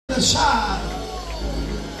Shai.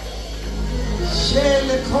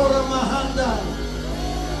 Shele Kora Mahanda.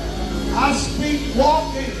 I speak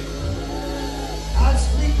walking. I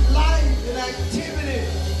speak life and activity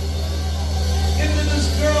into this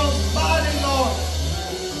girl's body, Lord,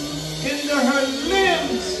 into her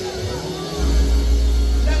limbs.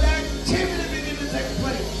 Let activity begin to take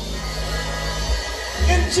place.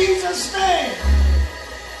 In Jesus' name.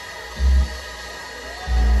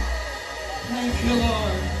 Thank you,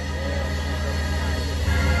 Lord.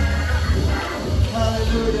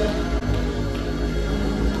 Hallelujah.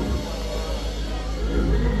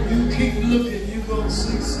 You keep looking, you're going to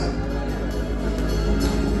see something.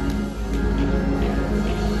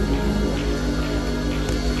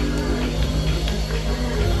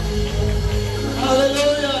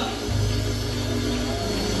 Hallelujah.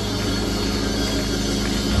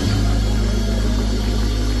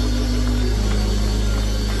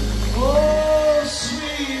 Oh,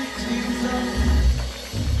 sweet Jesus.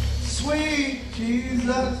 Sweet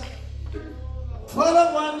Jesus. What a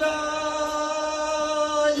wonder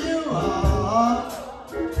you are.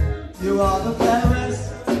 You are the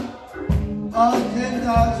fairest of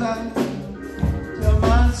 10,000 to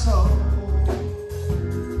my soul.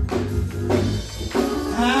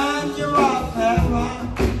 And you are fairer,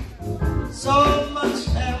 so much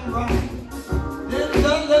fairer than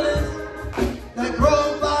the lilies that grow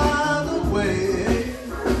by the way.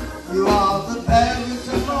 You are the fairest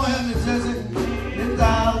of Mohammed, Jesse,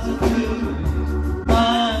 10,000 to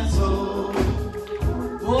my soul.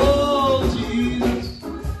 Oh, Jesus,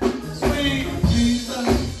 sweet Jesus,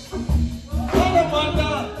 what a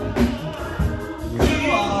wonder you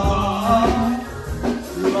are.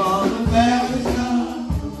 You are the fairest of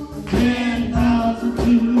 10,000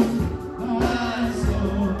 to my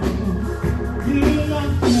soul. You are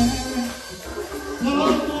fairer, so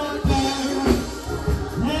much fairer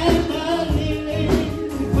than the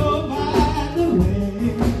lilies that go by the way.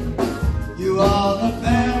 You are the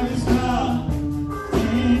fairest of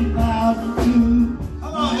 10,000 to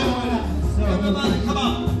come on, everybody, come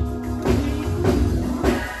on.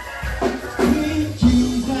 Sweet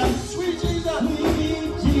Jesus, sweet Jesus,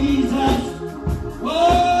 sweet Jesus,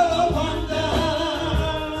 what a wonder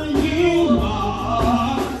you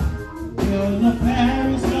are. You're the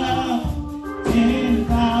fairest of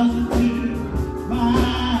 10,000 to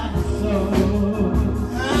my soul.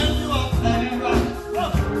 And you are fairer,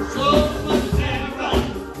 so much fairer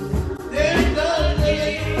than the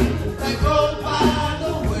lilies that go by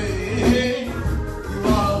the way. You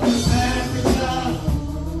are the fairest of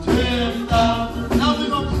 10,000. Now we're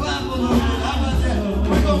going to clap a little bit. How about that?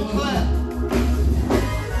 We're going to clap.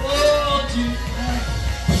 Oh, Jesus,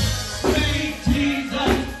 sweet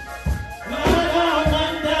Jesus, what a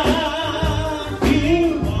wonder you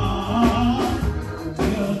are.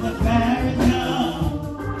 You're the fairest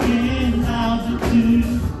of 10,000 to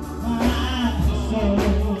my soul.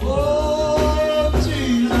 Oh,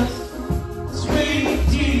 Jesus, sweet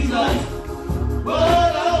Jesus,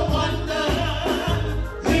 what a wonder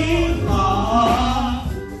you are.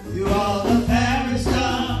 You are the fairest of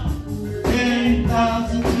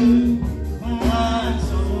 10,000 to my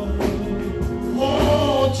soul.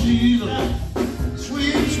 Oh, Jesus,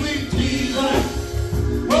 sweet, sweet Jesus,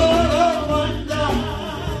 what a wonder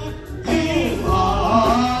you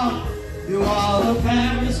are. You are the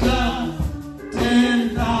fairest of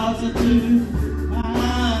 10,000 to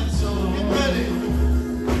my soul. Get ready.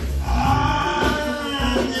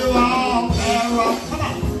 And you are fairer. Come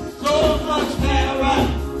on. So much fairer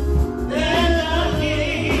than the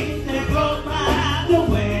lilies that go by the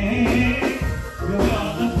way. You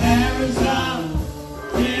are the fairest of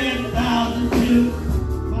 10,000 to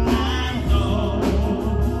my soul.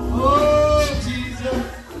 Oh, Jesus,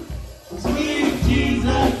 sweet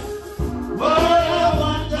Jesus, what a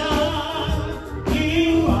wonder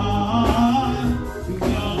you are. You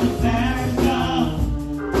are the fairest of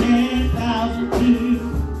 10,000 to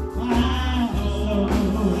my soul.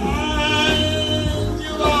 And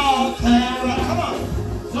you are fairer, come on,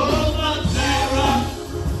 so much fairer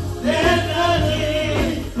than the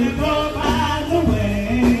lilies that go by the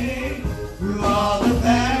way. You are the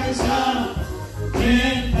fairest of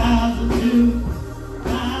 10,000 to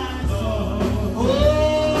my soul.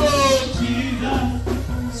 Oh, Jesus,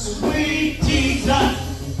 sweet Jesus,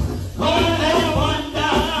 what a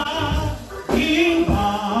wonder you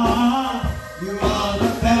are. You are the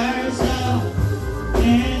fairest of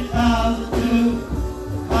 10,000 to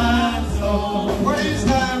my soul. Praise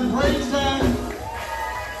time, praise time.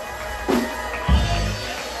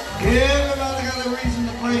 Everybody got a reason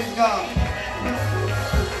to praise God.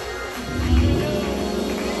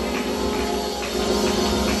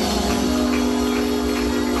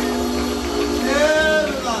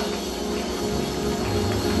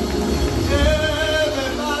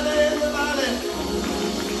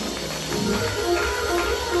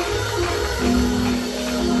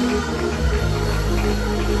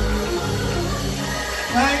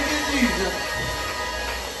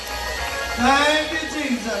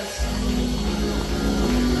 Jesus.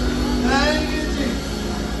 Thank you, Jesus.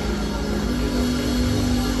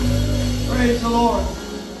 Praise the Lord.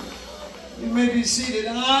 You may be seated.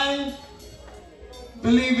 I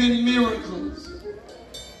believe in miracles.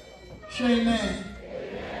 Say amen.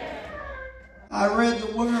 I read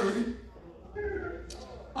the word.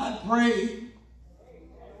 I prayed.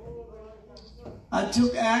 I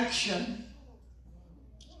took action.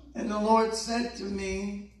 And the Lord said to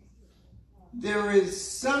me, there is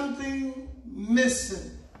something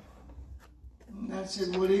missing. And I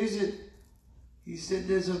said, what is it? He said,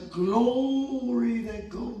 there's a glory that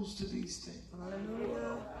goes to these things.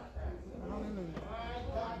 Hallelujah.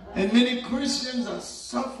 And many Christians are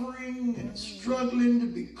suffering and struggling to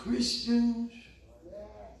be Christians,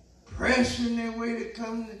 pressing their way to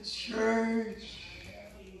come to church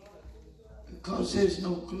because there's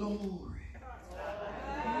no glory.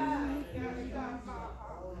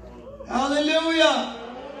 Hallelujah.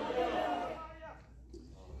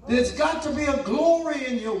 There's got to be a glory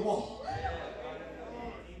in your walk.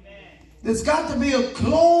 There's got to be a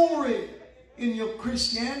glory in your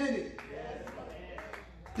Christianity.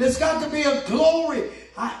 There's got to be a glory.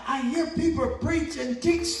 I hear people preach and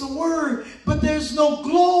teach the word, but there's no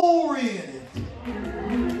glory in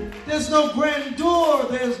it. There's no grandeur.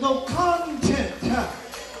 There's no content.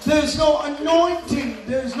 There's no anointing.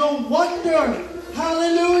 There's no wonder.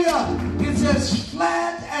 Hallelujah. It's as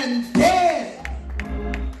flat and dead.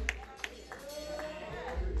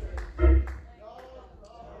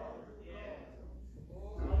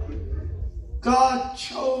 God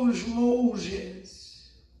chose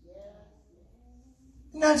Moses.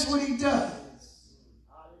 And that's what he does.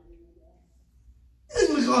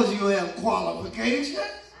 It's because you have qualifications.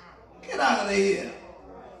 Get out of here.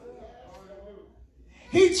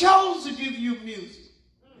 He chose to give you music.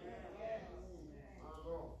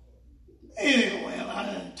 Anyway, I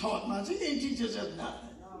done taught myself. He didn't teach us nothing.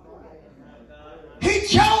 He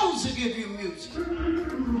chose to give you music.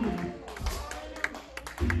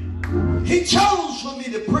 He chose for me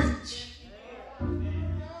to preach.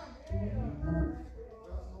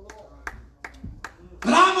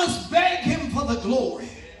 But I must beg him for the glory.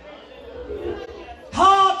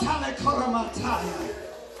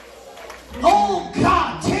 Oh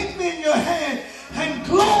God, take me in your hand and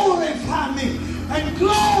glorify me, and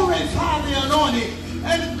glorify the anointing,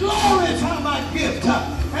 and glorify my gift,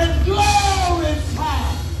 and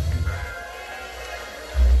glorify.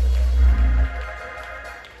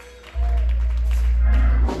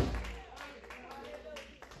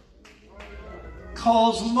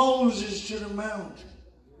 Calls Moses to the mountain.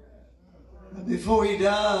 But before he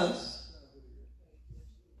does,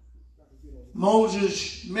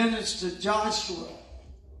 Moses ministered to Joshua,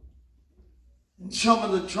 and some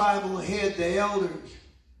of the tribal head, the elders,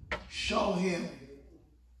 saw him.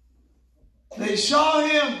 They saw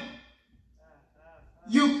him.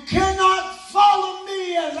 You cannot follow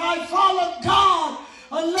me as I follow God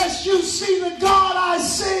unless you see the God I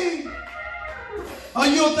see. Or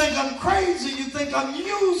you'll think I'm crazy. You think I'm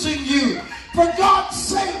using you. For God's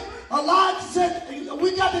sake, Elijah said,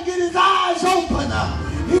 we got to get his eyes open.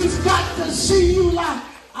 He's got to see you like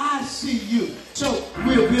I see you. So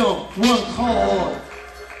we'll be on one call.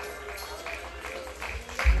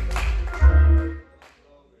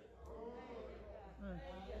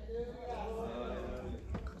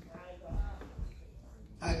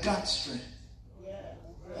 I got strength.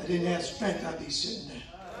 I didn't have strength, I'd be sitting there.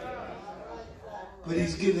 But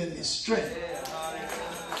he's giving me strength.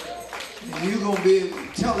 And you're going to be able to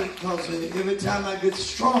tell it, because every time I get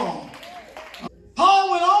strong.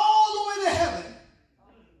 Paul went all the way to heaven.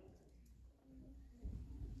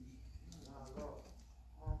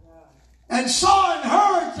 And saw and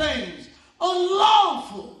heard things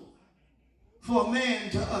unlawful for a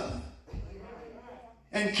man to utter.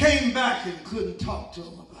 And came back and couldn't talk to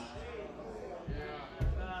him about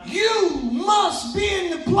it. You must be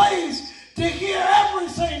in the place to hear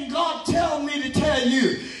everything God tells me to tell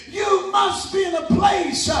you. You must be in a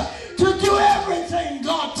place to do everything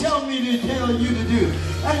God tells me to tell you to do.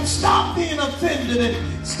 And stop being offended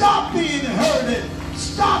and stop being hurt and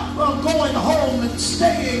stop going home and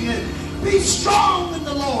staying and be strong in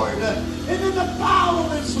the Lord and in the power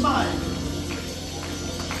of his might.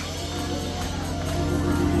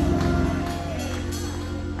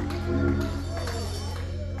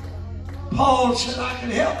 Paul said, I can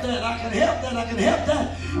help that, I can help that, I can help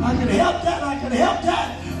that, I can help that, I can help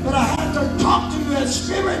that. But I have to talk to you as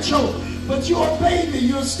spiritual. But you're a baby,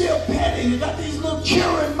 you're still petty, you got these little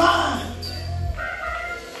children minds.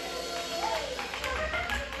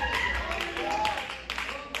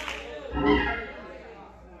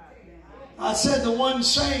 I I said to one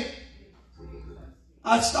saint,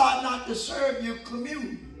 I started not to serve your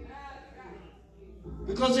communion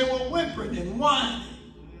because they were whimpering and whining.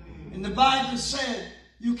 And the Bible said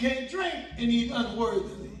you can't drink and eat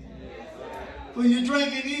unworthily. For you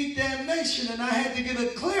drink and eat damnation. And I had to get a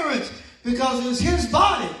clearance because it was his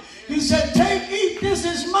body. He said, take, eat, this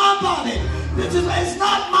is my body. It's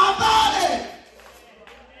not my body.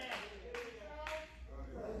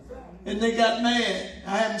 And they got mad.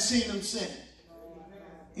 I haven't seen them since.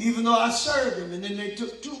 Even though I served them, and then they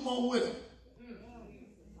took 2 more with them.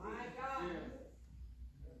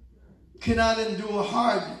 Cannot endure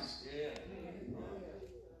hardness.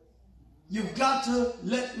 You've got to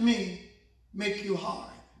let me make you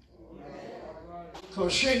hard.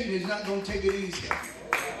 Because Satan is not going to take it easy.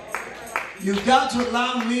 You've got to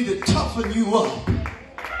allow me to toughen you up.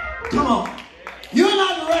 Come on. You're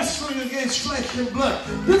not wrestling against flesh and blood.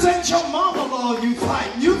 This ain't your mama law you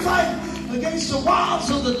fight. You fight against the wiles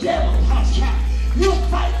of the devil. You're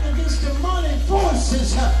fighting against demonic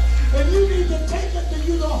forces. And you need to take unto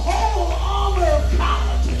you the whole armor of God.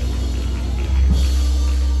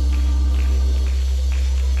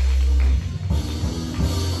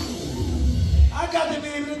 I got to be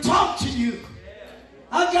able to talk to you.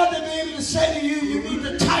 I got to be able to say to you, you need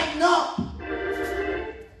to tighten up.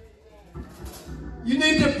 You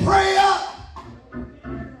need to pray up.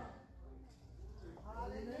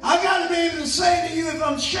 I got to be able to say to you, if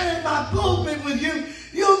I'm sharing my pulpit with you,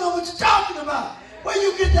 you don't know what you're talking about. Where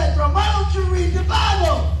you get that from? Why don't you read the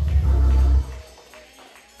Bible?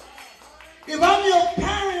 If I'm your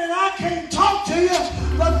parent and I can't talk to you,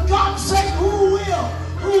 but God said who will?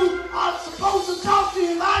 Who are supposed to talk to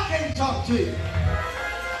you if I can't talk to you?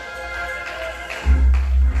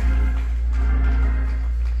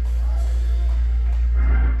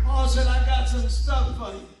 Paul said, I got some stuff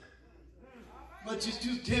for you, but you're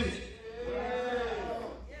too timid,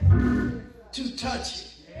 too touchy.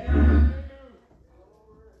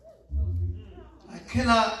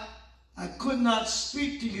 I could not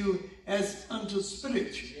speak to you as unto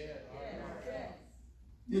spiritual.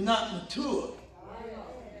 You're not mature.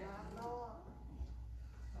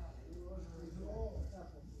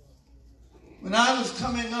 When I was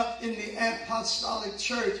coming up in the apostolic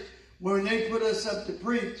church, when they put us up to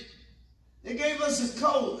preach, they gave us a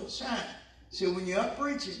code, a sign. So when you're up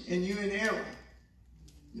preaching and you're in error,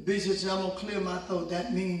 the bishop said, I'm going to clear my throat.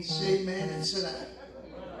 That means say amen and sit down.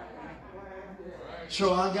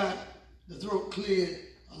 So I got the throat cleared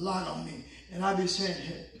a lot on me. And I be saying,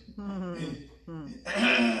 hey,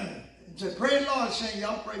 and say, pray the Lord, saying,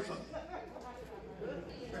 y'all pray for me.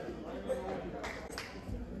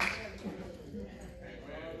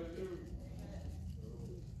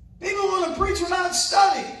 People want to preach without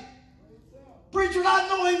studying. Preach without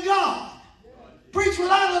knowing God. Preach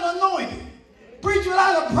without an anointing. Preach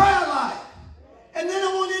without a prayer life. And they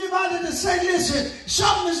don't want anybody to say, listen,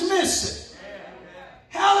 something is missing.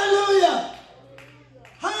 Hallelujah.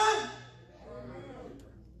 Huh?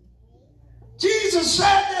 Jesus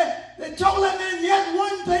said that they told that man, yet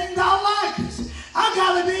one thing thou likest. I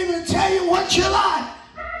got to be able to tell you what you like.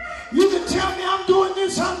 You can tell me I'm doing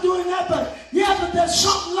this, I'm doing that, but yeah, but there's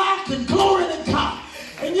something lacking. Glory to God.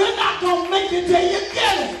 And you're not going to make it till you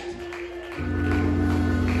get it.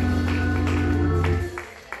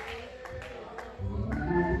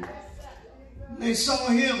 They saw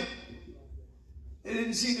him. They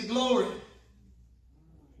didn't see the glory.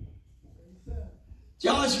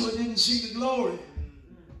 Joshua didn't see the glory.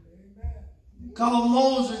 He called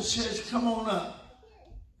Moses, says, come on up.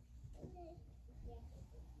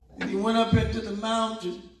 And he went up into the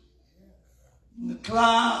mountain, in the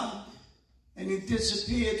cloud, and he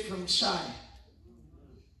disappeared from sight.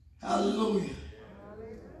 Hallelujah.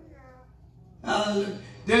 Hallelujah.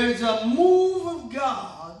 There's a move of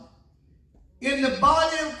God in the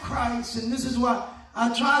body of Christ, and this is why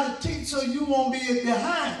I try to teach so you won't be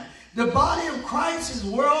behind. The body of Christ is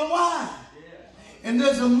worldwide. And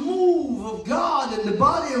there's a move of God in the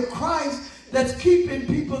body of Christ that's keeping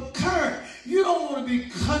people current. You don't want to be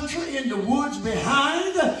country in the woods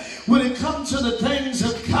behind when it comes to the things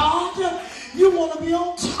of God. You want to be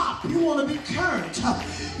on top. You want to be current.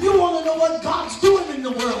 You want to know what God's doing in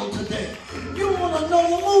the world today. You want to know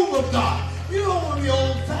the move of God. You don't want to be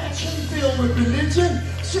old-fashioned, filled with religion,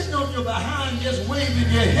 sitting on your behind just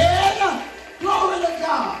waving your head. Glory to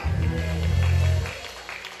God.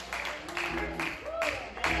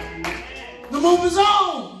 The move is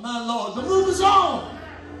on, my Lord. The move is on.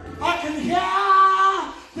 I can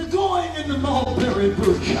hear the going in the mulberry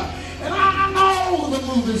bush. And I know the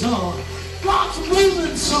move is on. God's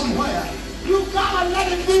moving somewhere. You've got to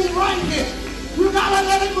let it move right here. You gotta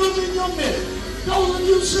let it move in your midst. Those of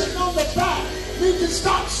you sitting on the back need to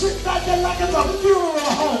stop sitting back there like it's a funeral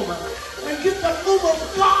home and get the move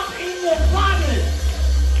of God in your body.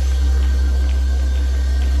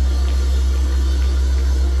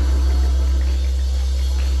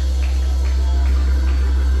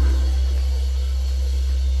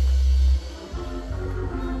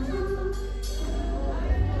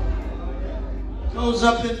 Goes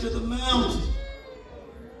up into the mountain.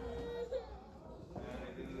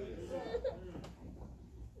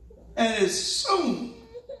 And as soon,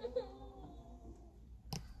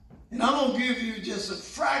 and I'm going to give you just a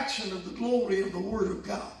fraction of the glory of the Word of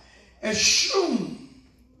God. As soon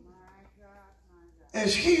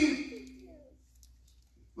as he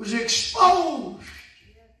was exposed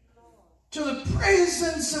to the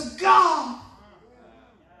presence of God,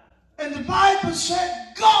 and the Bible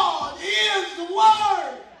said, God is the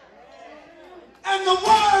Word. And the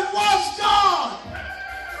Word was God.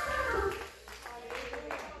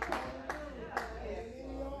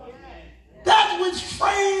 That which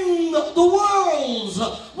framed the worlds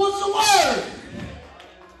was the Word.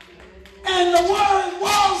 And the Word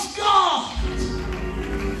was God.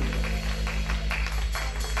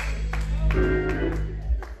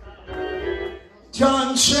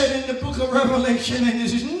 John said in the book of Revelation, and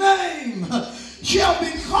his name shall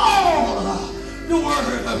be called the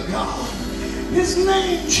Word of God. His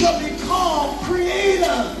name shall be called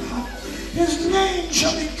Creator. His name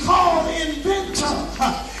shall be called Inventor.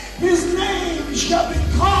 His name shall be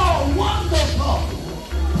called Wonderful.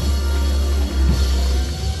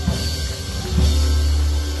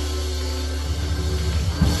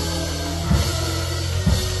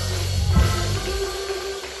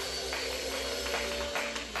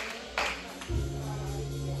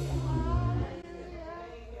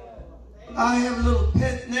 I have little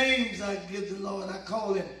pet names I give the Lord. I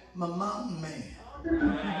call him my mountain man.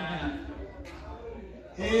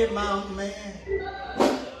 Hey, mountain man.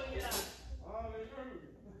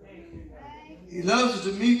 He loves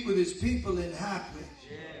to meet with his people in high places.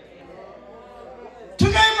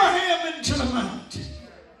 Took Abraham into the mountain.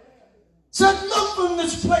 Said, look from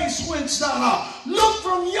this place whence thou art. Look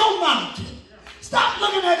from your mountain. Stop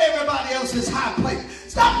looking at everybody else's high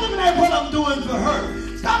place. Stop looking at what I'm doing for her.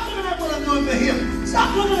 Stop looking at what I'm doing for him.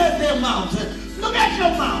 Stop looking at their mountain. Look at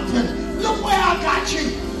your mountain. Look where I got you.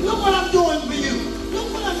 Look what I'm doing for you.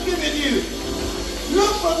 Look what I'm giving you.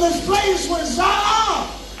 Look from this place whence thou art.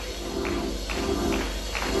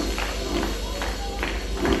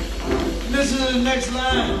 Listen to the next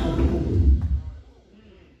line.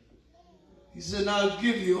 He said, I'll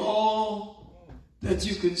give you all that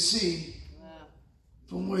you can see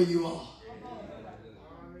from where you are.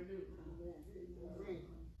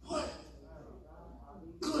 What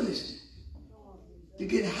good is it to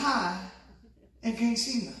get high and can't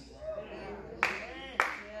see nothing?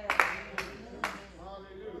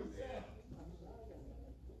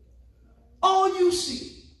 All you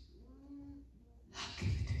see, I'll give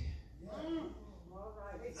it to you.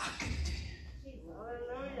 I'll give it to you.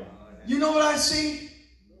 You know what I see?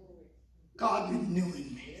 God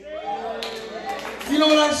renewing me. You know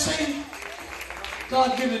what I see?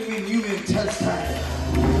 God giving me new intestine.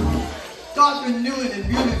 God renewing and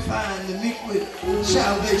beautifying the meek with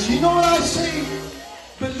salvation. You know what I see?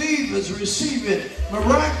 Believers receiving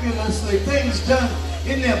miraculously things done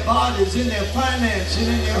in their bodies, in their finances,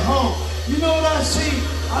 in their home. You know what I see?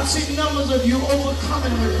 I see numbers of you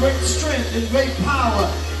overcoming with great strength and great power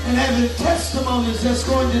and having testimonies that's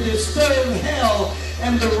going to disturb hell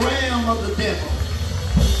and the realm of the devil.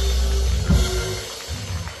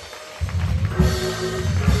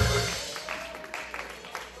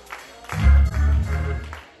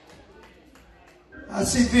 I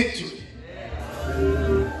see victory.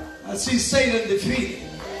 I see Satan defeated.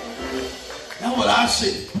 That's what I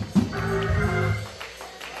see.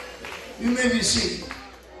 You may be seated.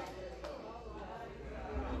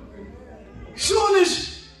 Soon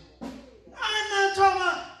as I'm not talking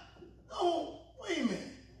about, oh, wait a minute.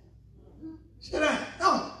 Sit down.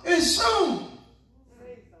 No, as soon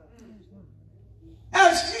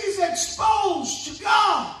as he's exposed to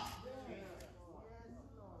God,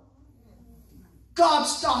 God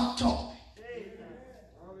started talking.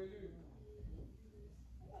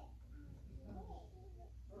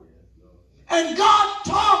 And God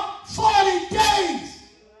talked 40 days.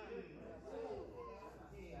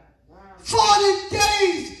 40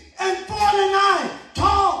 days and 40 nights.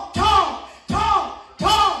 Talk, talk, talk,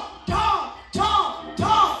 talk, talk, talk,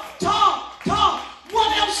 talk, talk, talk.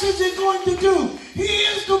 What else is he going to do? He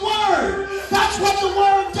is the Word. That's what the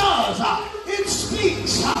Word does. It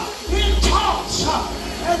speaks. It talks.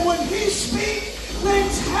 And when he speaks,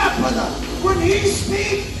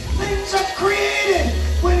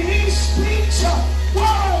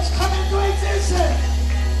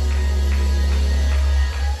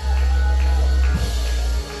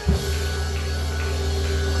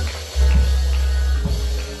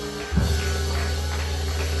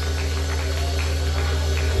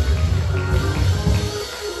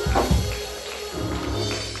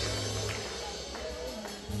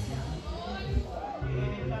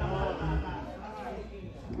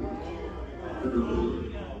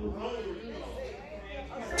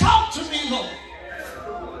 Talk to me, Lord.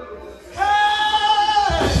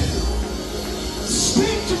 Hey!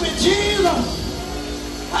 Speak to me, Jesus.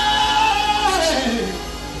 Hey!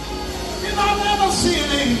 Did I never see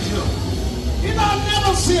an angel? Did I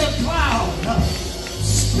never see a cloud?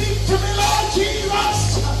 Speak to me, Lord Jesus.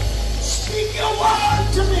 Speak your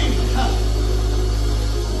word to me.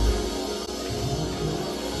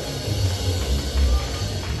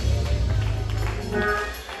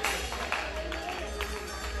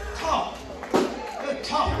 Talk.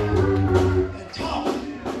 Talk. Talk.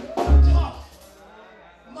 Talk.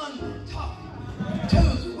 Monday, talk.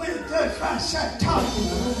 Tuesday, Wednesday, Thursday, Friday, Saturday, talk.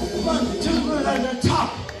 Monday, Tuesday, Wednesday, talk.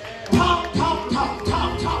 Talk, talk, talk,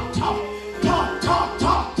 talk, talk, talk. Talk, talk,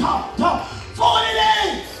 talk, talk, talk. 40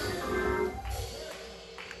 days.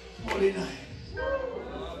 40 nights.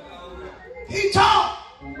 He talked.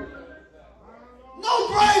 No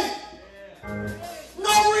break.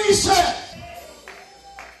 No reset.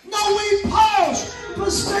 No, we paused for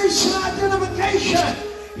station identification.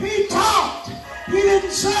 He talked. He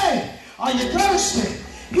didn't say, are you thirsty?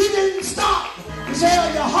 He didn't stop. He said,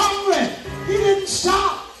 are you hungry? He didn't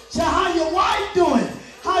stop. He said, how your wife doing?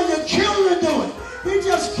 How your children doing? He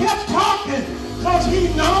just kept talking because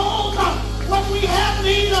he knows what we have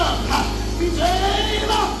need of. He's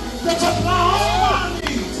able to supply all our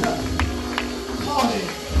needs according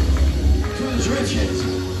to his riches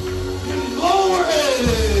in glory.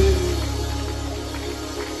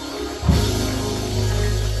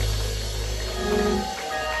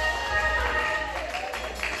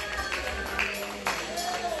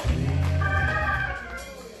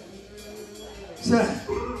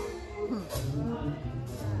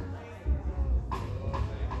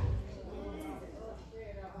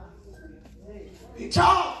 He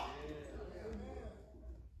talked.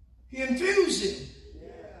 He infused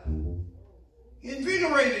him. He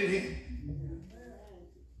invigorated him.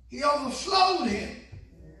 He overflowed him.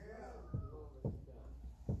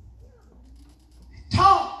 He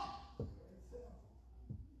talked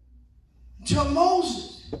until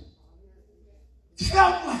Moses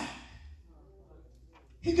felt like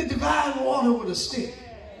he could divide water with a stick.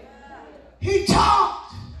 He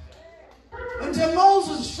talked until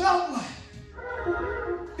Moses felt like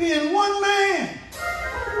being one man,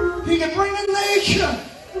 he could bring a nation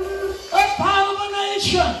up out of a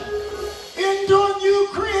nation into a new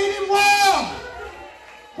created world.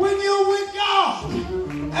 When you're with God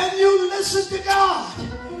and you listen to God,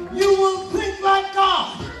 you will think like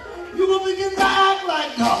God. You will begin to act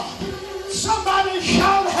like God. Somebody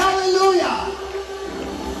shout hallelujah.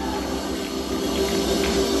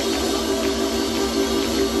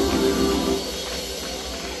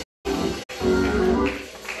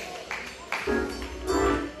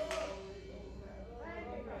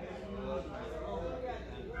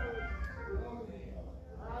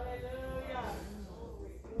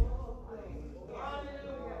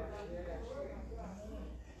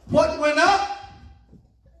 What went up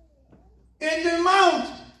in the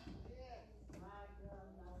mountain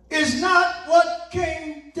is not what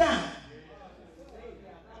came down.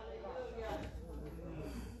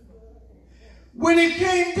 When it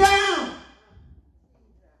came down,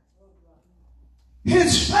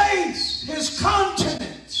 his face, his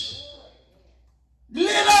countenance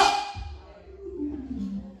lit up.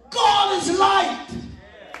 God is light.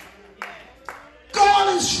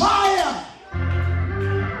 God is fire.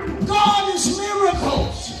 God is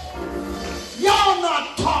miracles. Y'all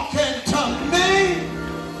not talking to me.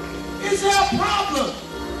 Is there a problem?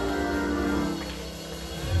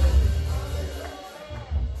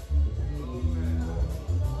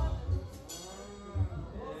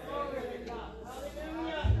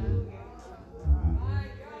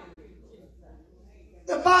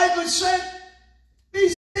 The Bible said,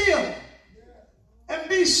 be still and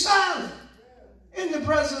be silent in the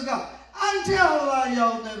presence of God. I can tell a lot of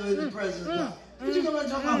y'all never in the presence of God. But you're going to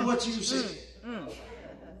talk about what you said.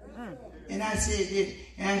 And I said this,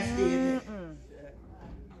 and I said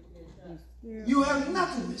that. You have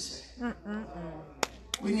nothing to say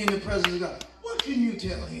when you're in the presence of God. What can you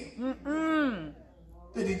tell him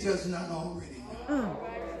that he does not already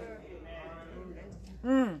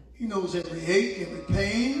know? He knows every ache, every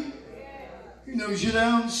pain. He knows your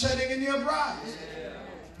down setting in your rise.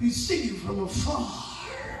 He sees you from afar.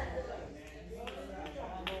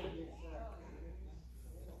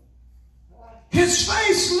 His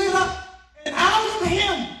face lit up, and out of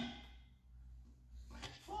him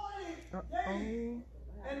 40 days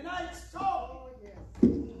and nights total.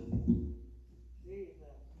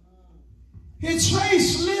 His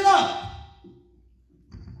face lit up,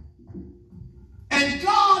 and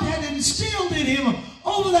God had instilled in him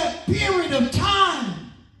over that period of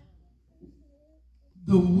time.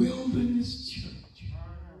 The Wilderness Church.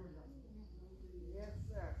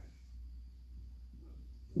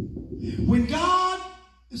 When God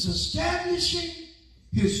is establishing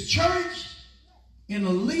his church in a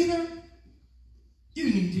leader, you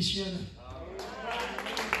need to shut up.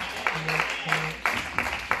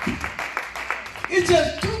 It's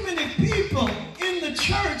just too many people in the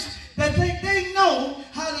church that think they know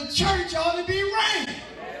how the church ought to be ran.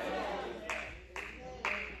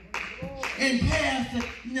 And pastor,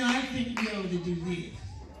 no, I think we ought to do this.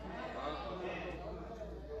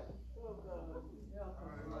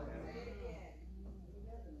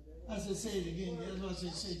 I said, say it again. That's what I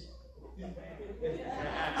said, say it.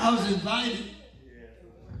 Yeah. I was invited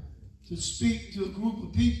to speak to a group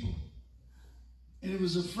of people, and it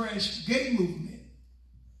was a fresh gay movement.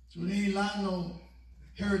 So they ain't like no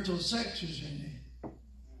heterosexuals in there.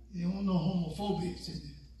 They don't know homophobics in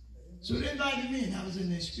there. So they invited me, and I was in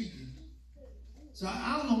there speaking. So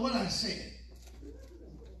I don't know what I said.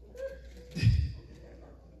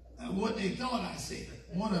 What they thought I said.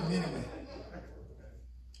 One of them anyway.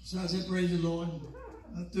 So I said, praise the Lord.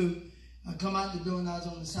 I come out the door and I was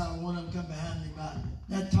on the side. One of them come behind me about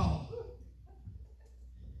that tall.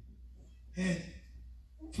 Had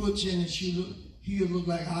foot in his shoe. He looked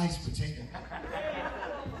like an ice potato.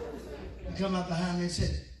 He come out behind me and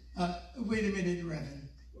said, wait a minute, Reverend.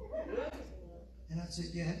 And I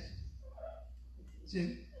said, yes. He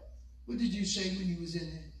said, what did you say when you was in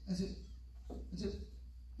there? I said,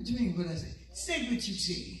 what do you mean what I said? Say what you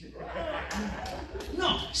said.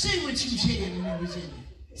 No, say what you said when you was in there.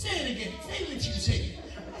 Say it again. Say what you said.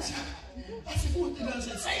 I said, what did I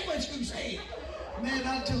say? Say what you said. Man,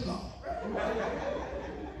 I took off.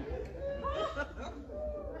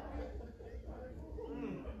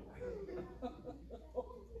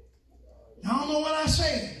 I don't know what I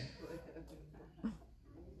said. I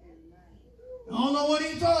don't know what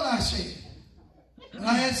he thought I said. But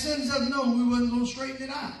I had sense of no, we wasn't going to straighten it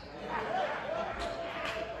out.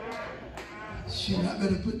 Shit, I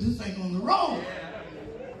better put this thing on the road.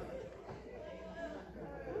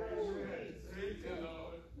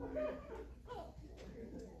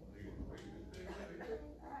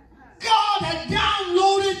 God had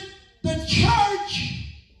downloaded the church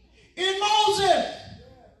in Moses.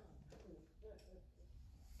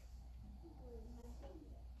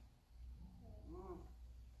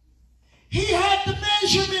 He had the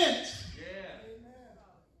measurements.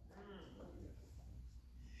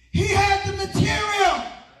 He had the material.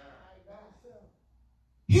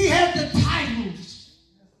 He had the titles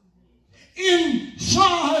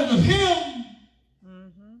inside of him.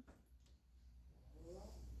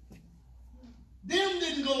 Them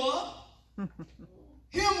didn't go up.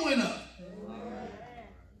 Him went up.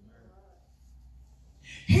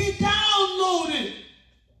 He downloaded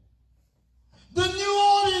the new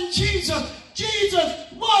order in Jesus.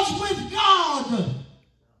 Jesus was with God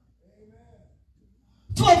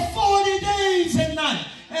for 40 days and nights.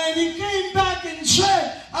 And he came back and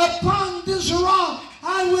said, upon this rock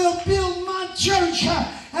I will build my church,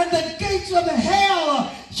 and the gates of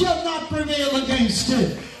hell shall not prevail against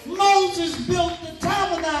it. Moses built the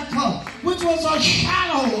tabernacle, which was a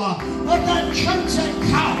shadow of that church that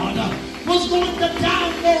God was going to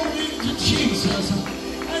download into Jesus.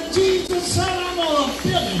 And Jesus said, I'm going to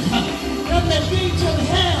build it, and the gates of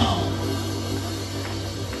hell.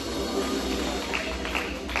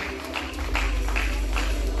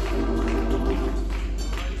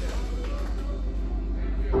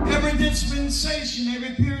 Every dispensation,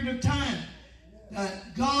 every period of time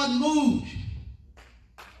that God moved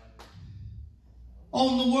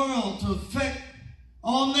on the world to affect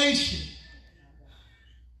all nations,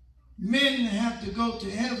 men have to go to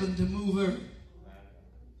heaven to move earth.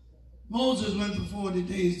 Moses went for 40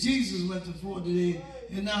 days. Jesus went for 40 days.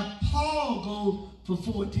 And now Paul goes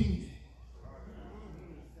for 14 days.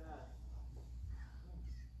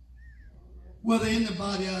 Whether in the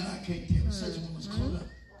body or not, I can't tell. Such one was caught up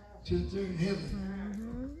to the third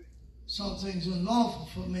heaven. Some things unlawful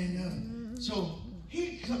for man. So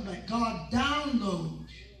he comes back. God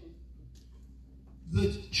downloads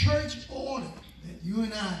the church order that you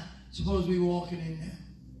and I supposed to be walking in now.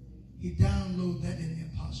 He downloaded that in the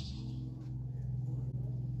apostle.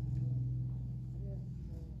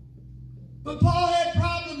 But Paul had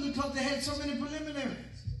problems because they had so many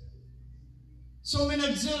preliminaries, so many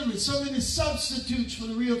auxiliaries, so many substitutes for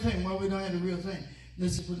the real thing. Well, we don't have the real thing.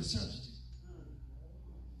 Let's put a substitute.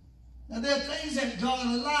 Now, there are things that God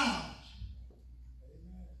allows,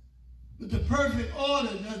 but the perfect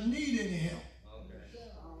order doesn't need any help.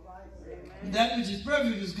 And that which is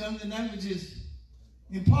perfect is coming, and that which is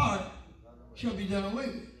in part, shall be done away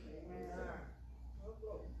with.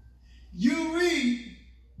 You read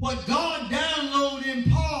what God downloaded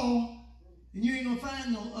in Paul, and you ain't going to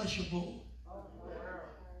find no usher board.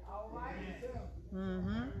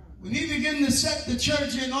 When he began to set the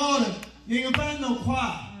church in order, you ain't going to find no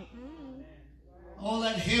choir. All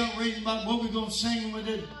that hell raising about what we're going to sing with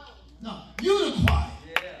it. No, you the choir.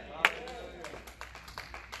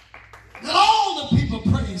 Let all the people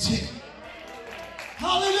praise him.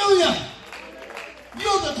 Hallelujah.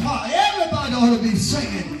 You're the choir. Everybody ought to be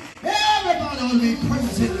singing. Everybody ought to be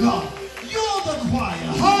praising God. You're the choir.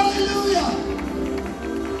 Hallelujah.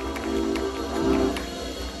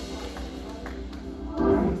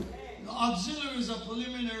 The auxiliaries are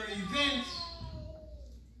preliminary events.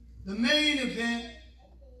 The main event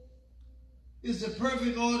is the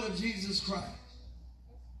perfect order of Jesus Christ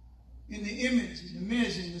in the image, in the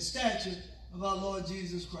measure, in the stature of our Lord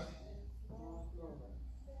Jesus Christ.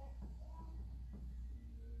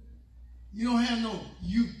 You don't have no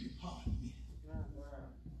youth department.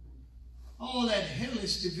 All that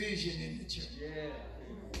hellish division in the church.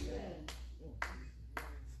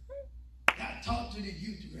 Got to talk to the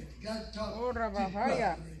youth director. Got to talk to the brother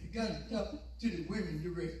director. Got to talk to the women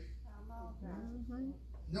director.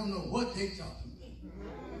 Don't know what they talking about.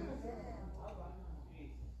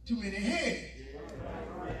 Too many heads.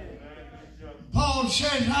 Paul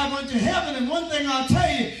said, I went to heaven, and one thing I'll tell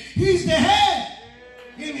you, he's the head.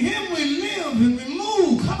 In him we live and we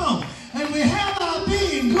move. Come on. And we have our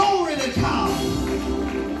being. Glory to God.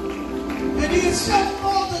 And he has set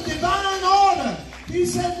forth the divine order. He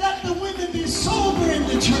said, let the women be sober in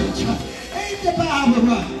the church. Ain't the Bible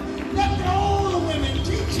right? Let the older women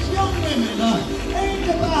teach the young women. Ain't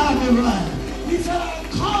the Bible right? He said, I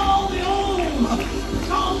call the old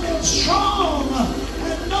because they're strong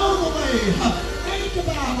and know the way. Ain't the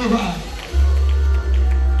Bible right?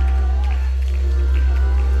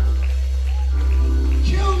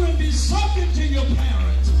 Children, be subject to your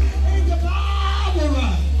parents. Ain't the Bible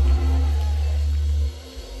right?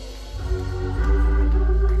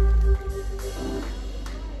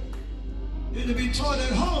 It'll be taught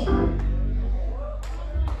at home.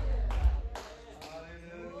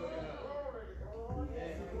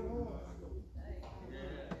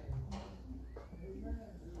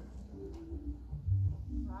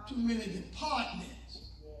 2 minute departments.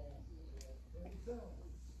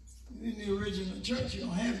 In the original church, you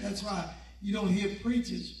don't have it. That's why you don't hear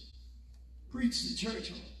preachers preach the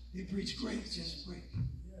church. They preach grace, just grace.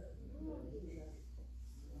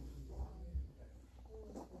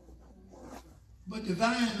 But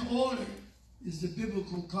divine order is the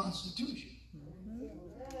biblical constitution.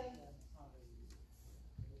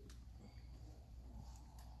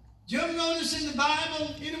 Do you ever notice in the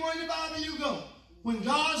Bible, anywhere in the Bible you go, when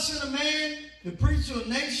God sent a man to preach to a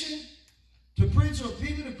nation, to preach to a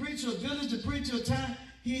people, to preach to a village, to preach to a town,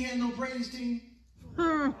 he had no praise team?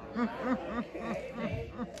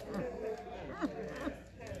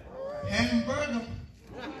 Hamburger.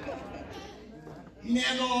 He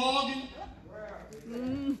had no organ.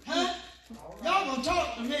 Huh? Y'all gonna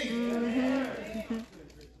talk to me.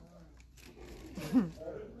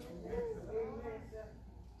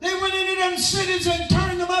 They went into them cities and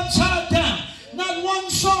turned them upside down. Not one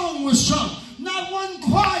song was sung. Not one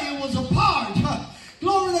choir was a part.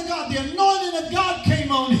 Glory to God. The anointing of God came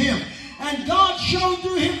on him. And God showed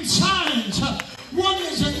through him signs,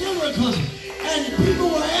 wonders and miracles. And people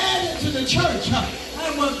were added to the church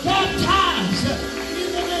and were baptized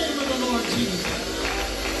in the name of the Lord Jesus.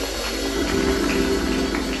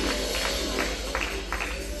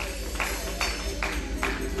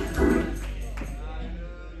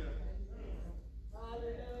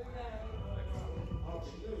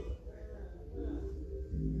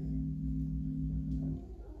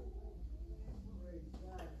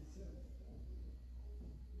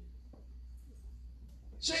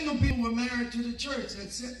 Single people were married to the church.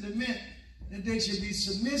 That simply meant that they should be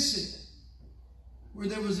submissive where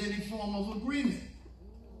there was any form of agreement.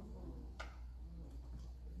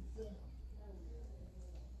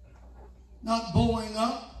 Not bowing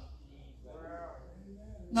up.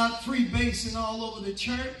 Not freebasing all over the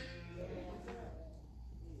church.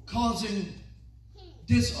 Causing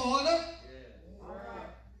disorder.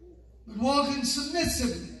 But walking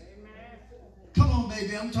submissively. Come on,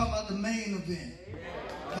 baby. I'm talking about the main event.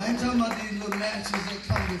 I ain't talking about these little matches that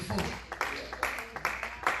come before.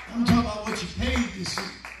 I'm talking about what you paid to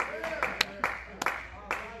see.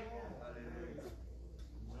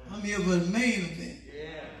 I'm here for the main event.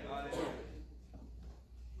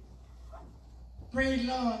 Praise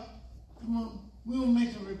Lord. Come on. We'll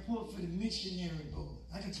make a report for the missionary board.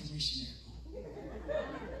 I got your missionary board.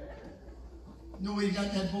 You know where you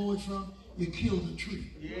got that board from? You killed a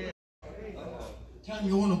tree. Time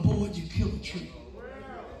you're on a board, you kill a tree.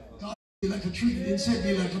 God be like a tree. He didn't say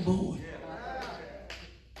be like a board.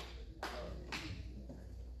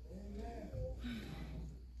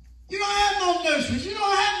 You don't have no nurseries. You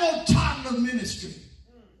don't have no toddler ministry.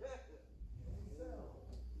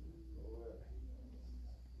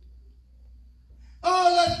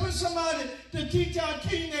 Oh, let's put somebody to teach our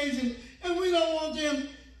teenagers, and we don't want them,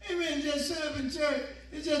 amen, just sit up in church.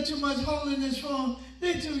 It's just too much holiness for them.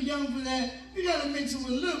 They're too young for that. We got to mix them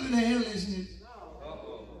with a little bit of hellishness.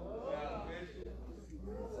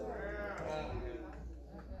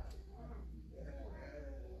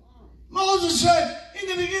 Moses said, in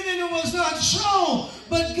the beginning it was not so,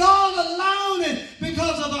 but God allowed it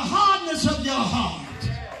because of the hardness of your heart.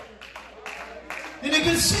 And if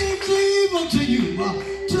it seems evil to you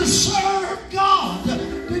to serve God,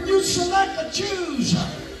 then you select or choose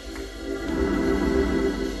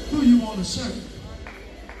who you want to serve.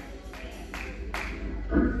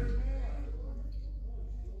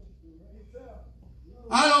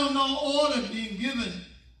 I don't know order being given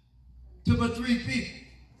to but 3 people.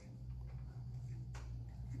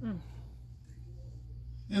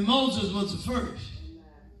 And Moses was the first.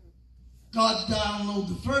 God downloaded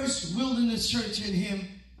the first wilderness church in him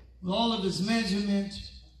with all of his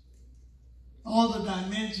measurements, all the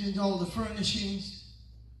dimensions, all the furnishings,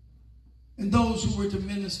 and those who were to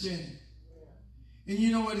minister in it. And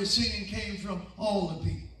you know where the singing came from? All the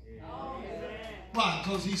people. Why?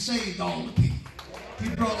 Because he saved all the people. He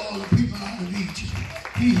brought all the people out of Egypt.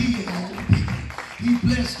 He healed all the people. He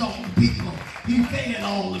blessed all the people. He fed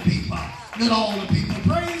all the people. Let all the people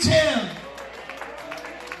praise him.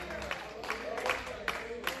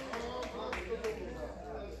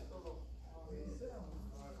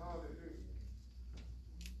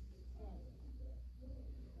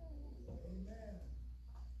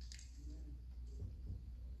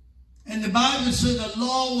 And the Bible said the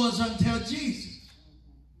law was until Jesus.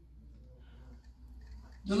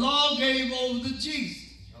 The law gave over to Jesus.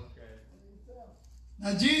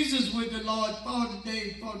 Now Jesus with the Lord 40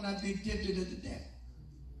 days, 40 not being tempted of the devil.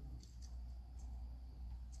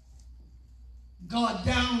 God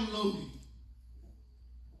downloaded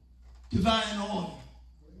divine order.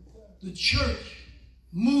 The church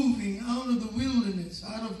moving out of the wilderness,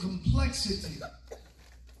 out of complexity,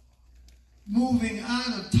 moving out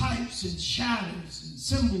of types and shadows and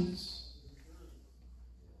symbols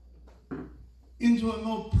into a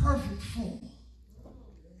more perfect form.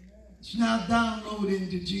 It's now downloaded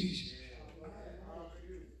into Jesus.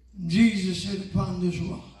 Jesus said, upon this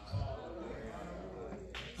rock,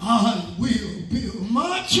 I will build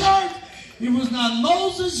my church. It was not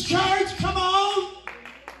Moses' church. Come on.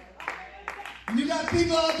 You got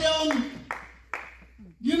people out there on,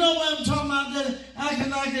 you know what I'm talking about, that acting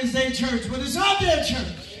like it's their church, but it's not their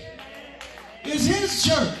church. It's his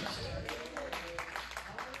church.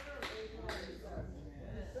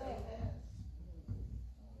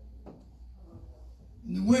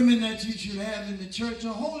 And the women that you should have in the church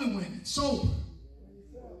are holy women, sober,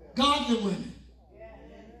 godly women.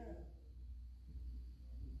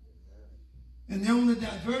 And the only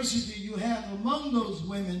diversity you have among those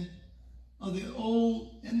women are the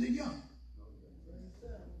old and the young.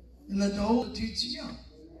 And let the old teach the young.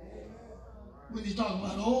 When he's talking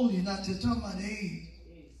about old, he's not just talking about age.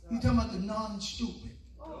 He's talking about the non-stupid.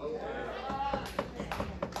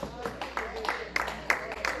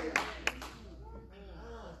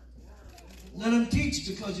 Let them teach,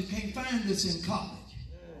 because you can't find this in college.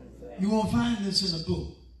 You won't find this in a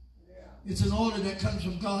book. It's an order that comes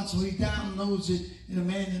from God, so he downloads it in a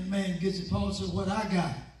man, and a man gets it. Paul said, what I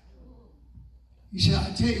got. He said,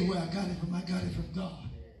 I tell you where I got it from. I got it from God.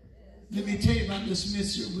 Let me tell you about this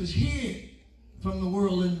mystery. It was hid from the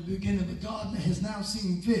world in the beginning, but God has now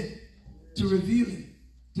seen fit to reveal it,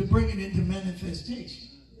 to bring it into manifestation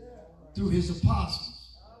through his apostles.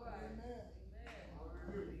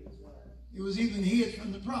 It was even hid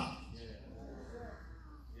from the prophets.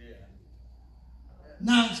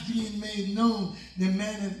 Now it's being made known,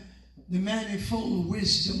 the manifold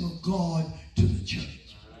wisdom of God to the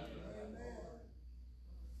church.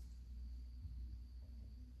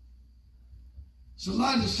 So a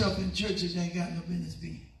lot of stuff in churches ain't got no business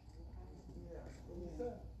being.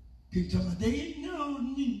 People talking about, they ain't know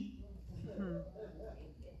me.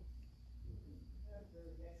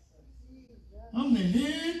 I'm the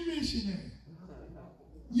head missionary.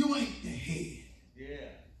 You ain't the head.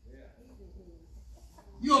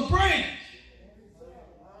 You're a branch.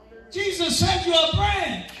 Jesus said you're a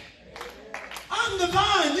branch. I'm the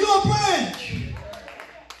vine. You're a branch.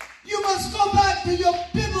 You must go back to your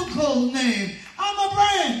biblical name. I'm a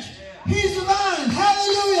branch. He's the vine.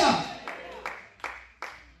 Hallelujah.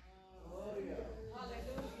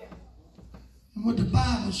 And what the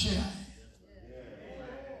Bible says.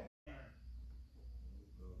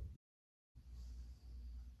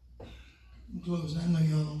 I'm close. I know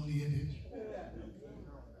y'all don't want to hear this.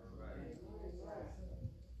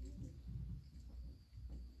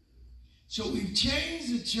 So we've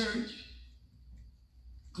changed the church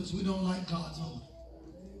because we don't like God's order.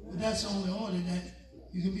 But that's the only order that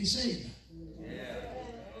you can be saved.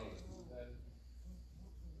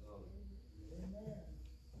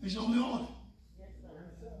 It's the only order.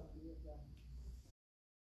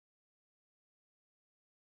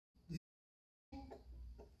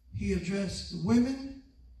 He addressed the women.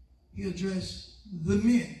 He addressed the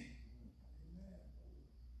men.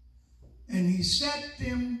 And he set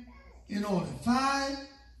them in order.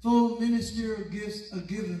 5-fold ministerial gifts are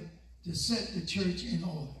given to set the church in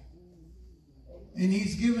order. And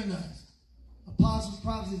he's given us apostles,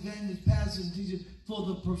 prophets, evangelists, pastors, and teachers for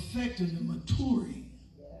the perfecting, the maturing,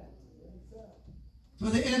 for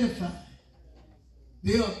the edifying,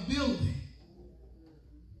 the upbuilding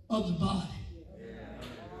of the body.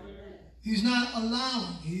 He's not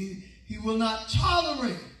allowing, he will not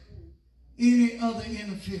tolerate any other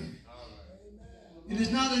interference. It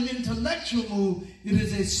is not an intellectual move. It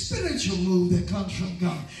is a spiritual move that comes from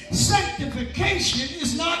God. Sanctification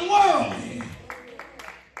is not worldly.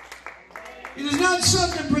 It is not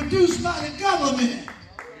something produced by the government.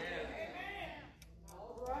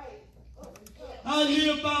 I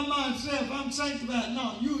live by myself. I'm sanctified.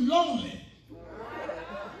 No, you're lonely.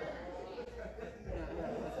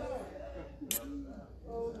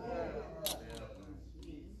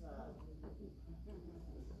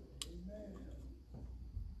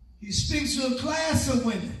 He speaks to a class of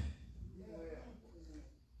women.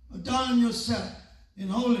 Adorn yourself in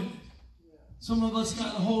holiness. Some of us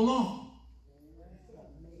got to hold on.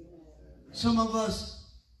 Some of us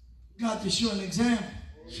got to show an example.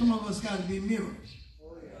 Some of us got to be mirrors.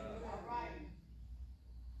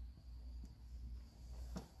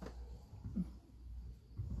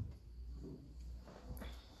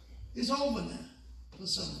 It's over now for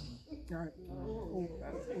some of us.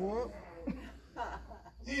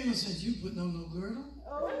 Ain't no sense you putting on no girdle.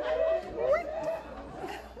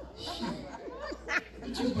 Shit.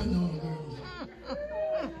 What you putting on a girdle?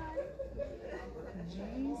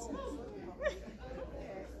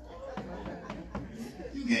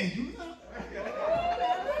 You can't do that.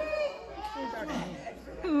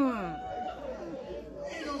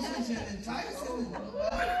 Ain't no sense in enticing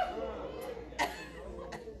nobody.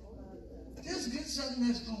 Just get something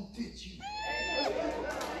that's going to fit you.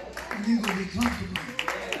 And you're going to be comfortable.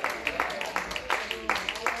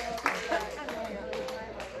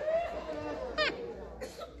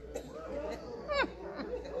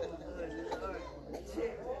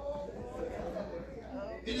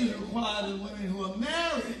 It is required of women who are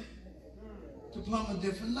married to plumb a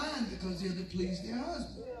different line because they're to please their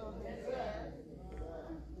husband.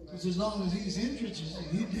 Because as long as he's interested,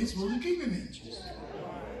 they're supposed to keep him interested.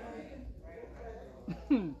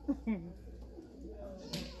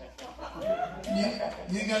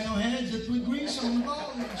 You ain't got no hands, just put grease on the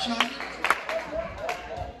ball and shine it.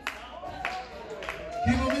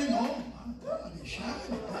 People think, oh my God, he's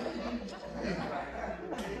shining.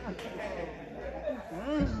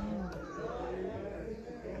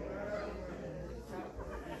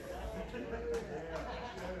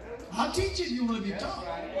 I'll teach you if you want to be taught.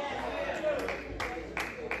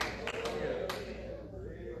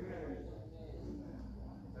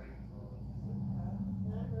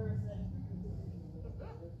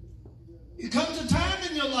 It comes a time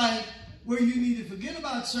in your life where you need to forget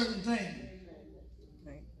about certain things.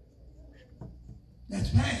 That's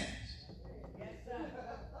past.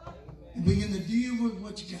 And begin to deal with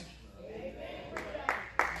what you got.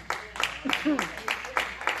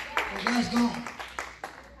 That's gone.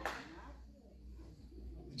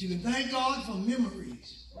 But you can thank God for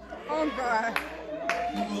memories. Oh, God.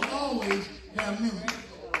 You will always have memories.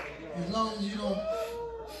 As long as you don't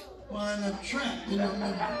wind up trapped in your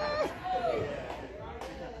memory.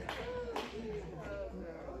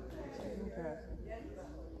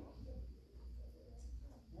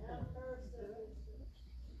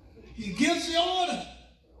 He gives the order.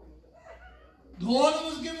 The order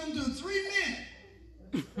was given to 3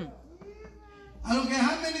 men. I don't care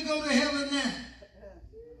how many go to heaven now.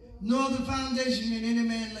 No other foundation can any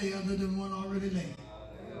man lay other than one already laid.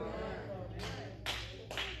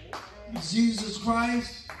 It's Jesus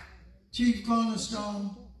Christ, chief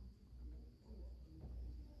cornerstone,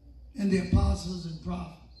 and the apostles and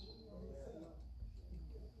prophets.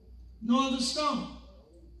 nor the stone.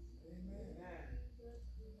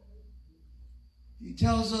 He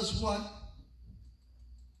tells us what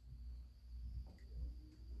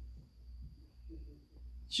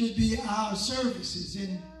should be our services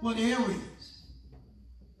in what areas.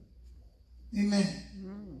 Amen.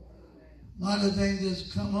 A lot of things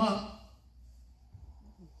that's come up.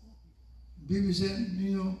 People say,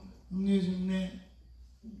 you know, I'm this and that.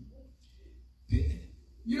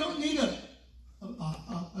 You don't need a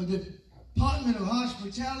department of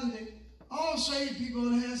hospitality. All saved people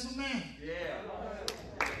ought to have some man. Yeah.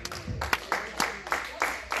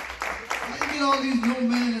 How you get all these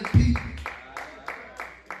no-mannered people?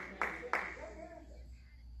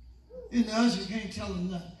 In the usher, you can't tell them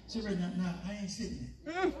nothing. Sit right now. No, I ain't sitting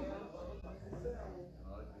there.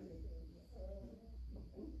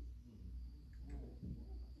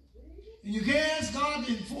 And you can't ask God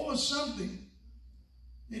to enforce something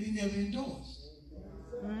that he never endorsed.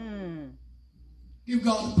 Give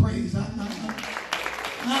God the praise. Give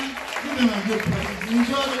him a good praise. You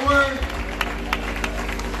enjoy the word?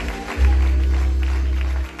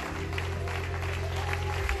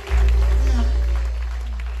 Yeah.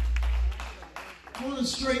 I want to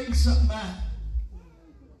straighten something out.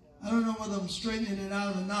 I don't know whether I'm straightening it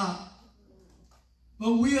out or not.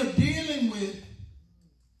 But we are dealing with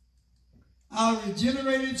our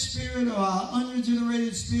regenerated spirit or our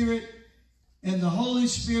unregenerated spirit and the Holy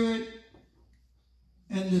Spirit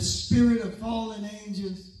and the spirit of fallen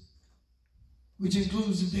angels, which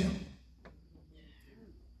includes the devil.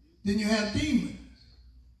 Then you have demons.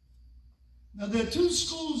 Now there are two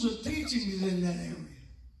schools of teaching in that area.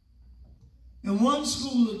 And one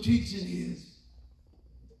school of teaching is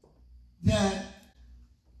that,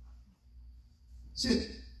 sit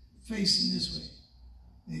facing this way.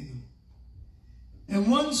 There you go. And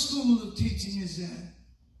one school of teaching is that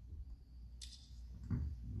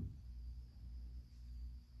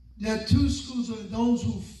there are two schools of those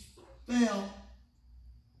who fell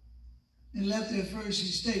and left their first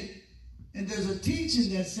estate. And there's a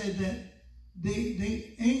teaching that said that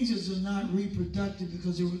the angels are not reproductive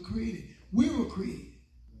because they were created. We were created.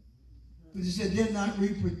 But it said they're not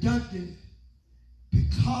reproductive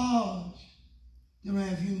because they don't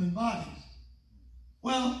have human bodies.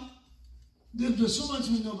 Well, there's so much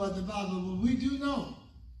we know about the Bible, but we do know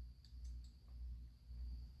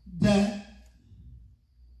that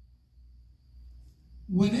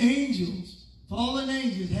when angels, fallen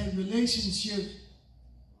angels, had relationships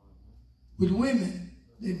with women,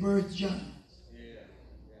 they birthed giants.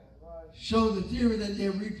 So the theory that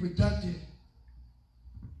they're reproductive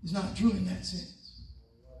is not true in that sense.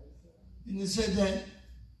 And it said that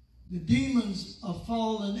the demons are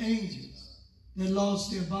fallen angels that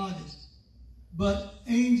lost their bodies. But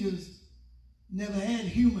angels never had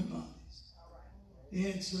human bodies.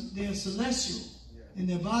 They're celestial, and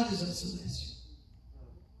their bodies are celestial.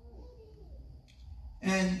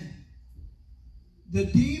 And the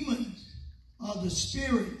demons are the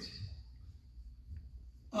spirits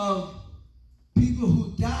of people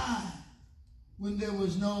who died when there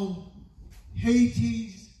was no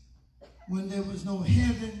Hades, when there was no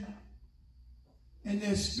heaven, and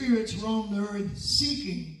their spirits roam the earth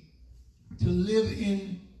seeking to live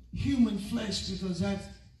in human flesh because that's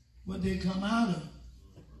what they come out of.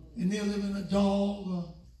 And they'll live in a dog or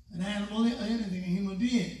an animal or anything, a human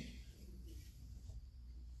being.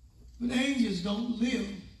 But angels don't live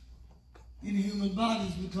in human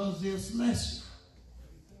bodies because they're celestial.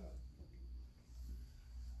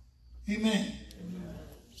 Amen.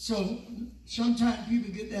 So sometimes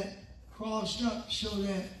people get that crossed up so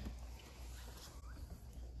that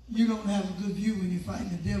you don't have a good view when you're fighting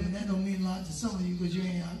the devil. And that don't mean a lot to some of you because you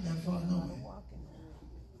ain't out that far nowhere.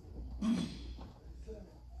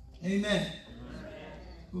 Amen.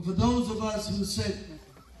 But for those of us who said,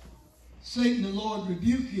 Satan, the Lord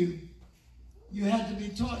rebuke you, you have to be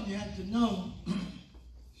taught, you have to know,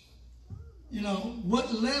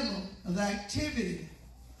 what level of activity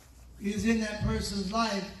is in that person's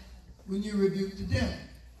life when you rebuke the devil.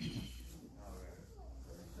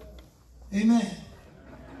 Amen.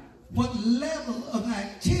 What level of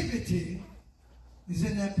activity is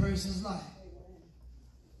in that person's life?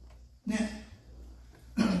 Now,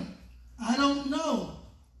 I don't know.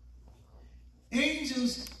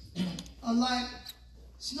 Angels are like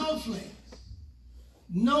snowflakes.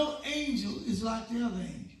 No angel is like the other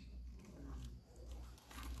angel.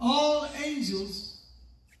 All angels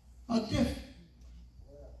are different.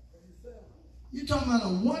 You're talking about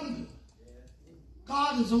a wonder.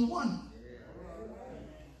 God is a wonder.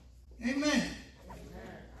 Amen.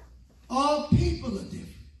 All people are different.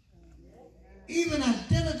 Even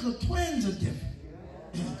identical twins are different.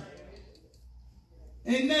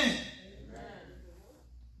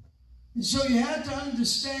 And so you have to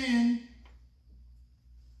understand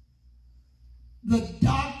the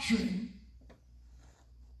doctrine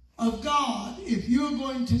of God if you're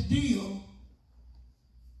going to deal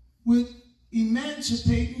with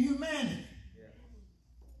emancipating humanity.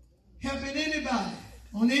 Helping anybody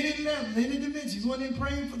on any level, any dimension, going in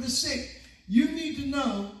praying for the sick. You need to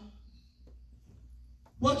know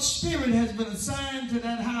what spirit has been assigned to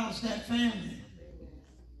that house, that family.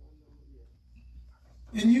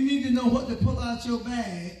 And you need to know what to pull out your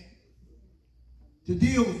bag to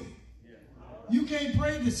deal with it. You can't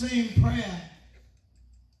pray the same prayer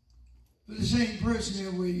for the same person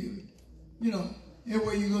everywhere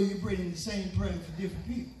everywhere you go, you're praying the same prayer for different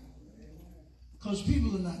people. Because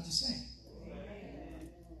people are not the same.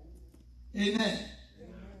 Amen.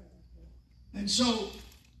 And so,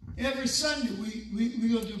 every Sunday, we're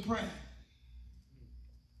going to do prayer.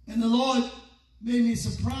 And the Lord made me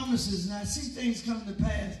some promises, and I see things come to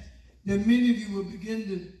pass that many of you will begin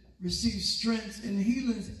to receive strength and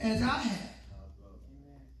healings as I have.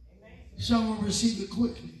 Some will receive it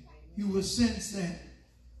quickly. You will sense that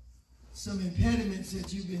some impediments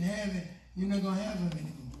that you've been having, you're not going to have them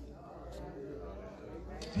anymore.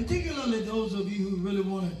 Particularly those of you who really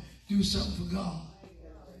want to do something for God.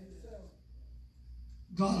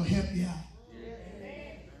 God will help you out.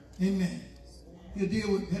 Amen. He'll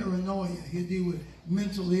deal with paranoia. He'll deal with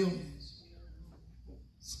mental illness.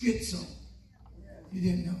 Schizo. You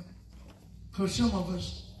didn't know it. Because some of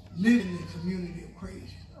us live in the community of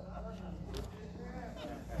crazy.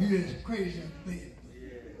 You're just crazy up there.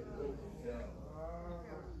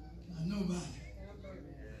 I know about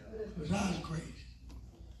it. Because I was crazy.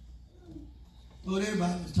 Lord,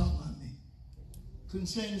 everybody was talking about me. Couldn't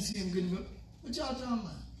stand to see him getting up. What y'all talking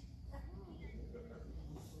about?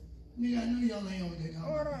 Nigga, I know y'all ain't over there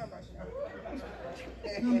talking about me.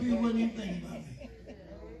 Some people wasn't even thinking about me.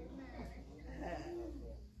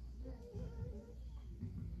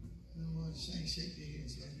 I want to say, shake their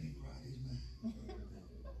heads, let me cry his man.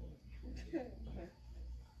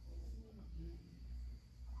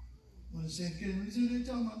 Want to say, they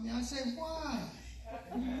talking about me? I said, why?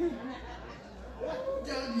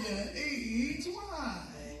 W-H, why?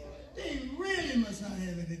 They really must not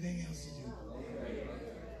have anything else to do.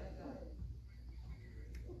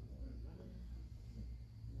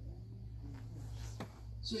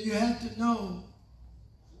 So you have to know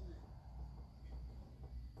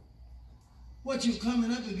what you're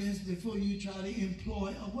coming up against before you try to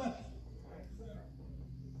employ a weapon.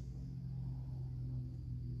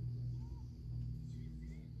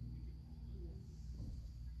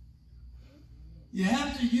 You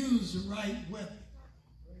have to use the right weapon.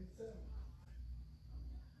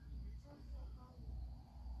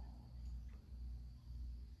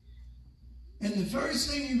 And the first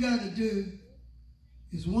thing you got to do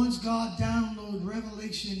is once God downloads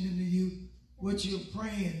revelation into you, what you're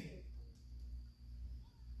praying,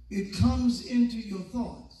 it comes into your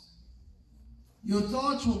thoughts. Your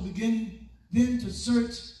thoughts will begin then to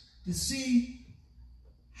search to see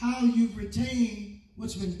how you've retained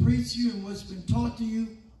what's been preached to you and what's been taught to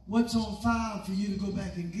you, what's on file for you to go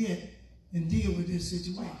back and get and deal with this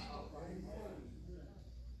situation.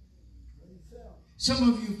 Some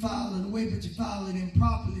of you file it away, but you file it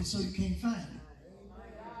improperly so you can't find it.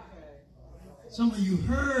 Some of you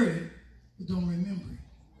heard it, but don't remember it.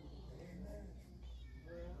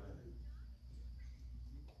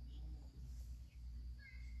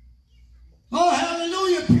 Oh,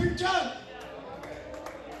 hallelujah, preach up.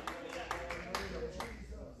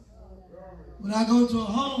 When I go to a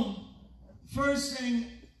home, first thing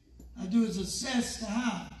I do is assess the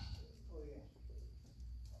house.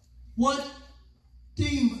 What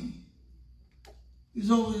demon is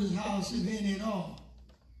over this house, if any at all?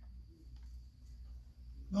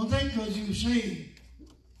 Don't think because you saved,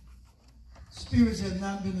 spirits have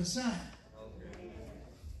not been assigned.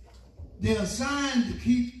 They're assigned to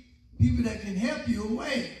keep people that can help you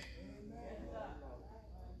away.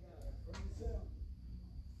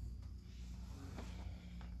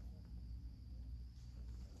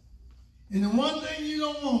 And the one thing you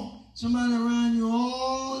don't want, somebody around you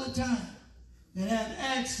all the time that have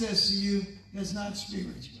access to you that's not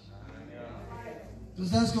spiritual. Because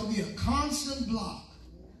that's going to be a constant block.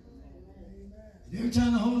 And every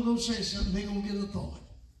time the Holy Ghost says something, they're going to get a thought.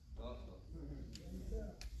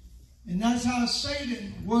 And that's how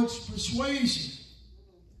Satan works persuasion,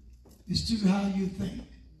 is through how you think.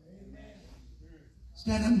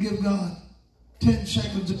 Stand up and give God 10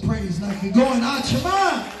 seconds of praise like you're going out your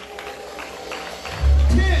mind.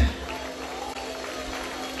 10,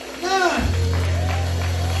 9,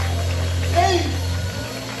 8,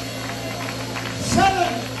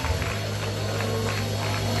 7,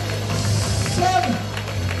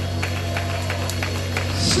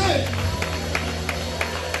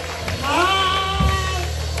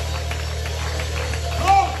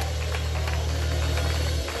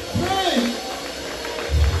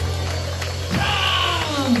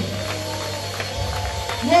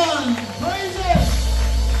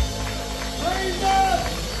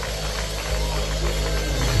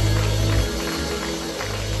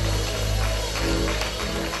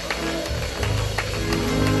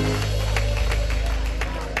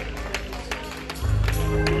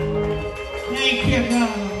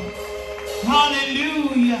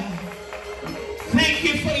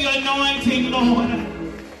 Lord.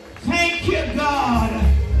 Thank you, God,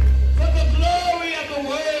 for the glory of the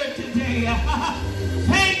word today.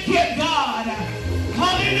 Thank you, God.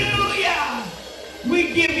 Hallelujah.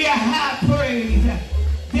 We give you high praise.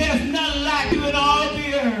 There's none like you in all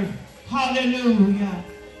the earth. Hallelujah.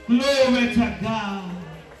 Glory to God.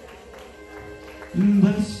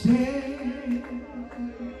 The steadfast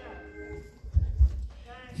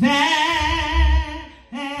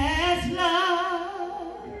love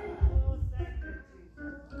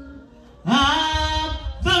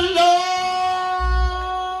of the Lord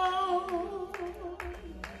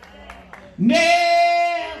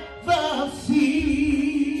never ceases.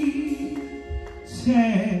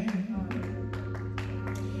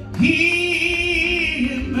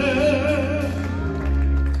 His mercy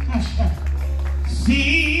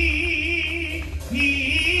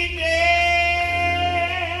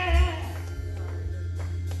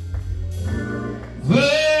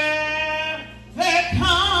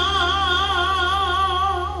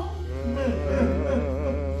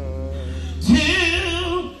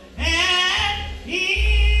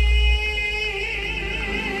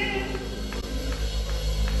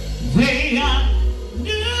they are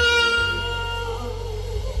new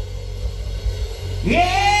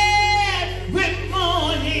every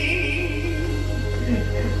morning.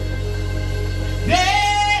 They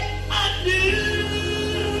are new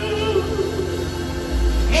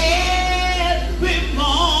every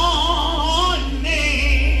morning.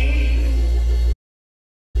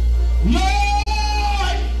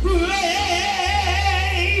 Lord, great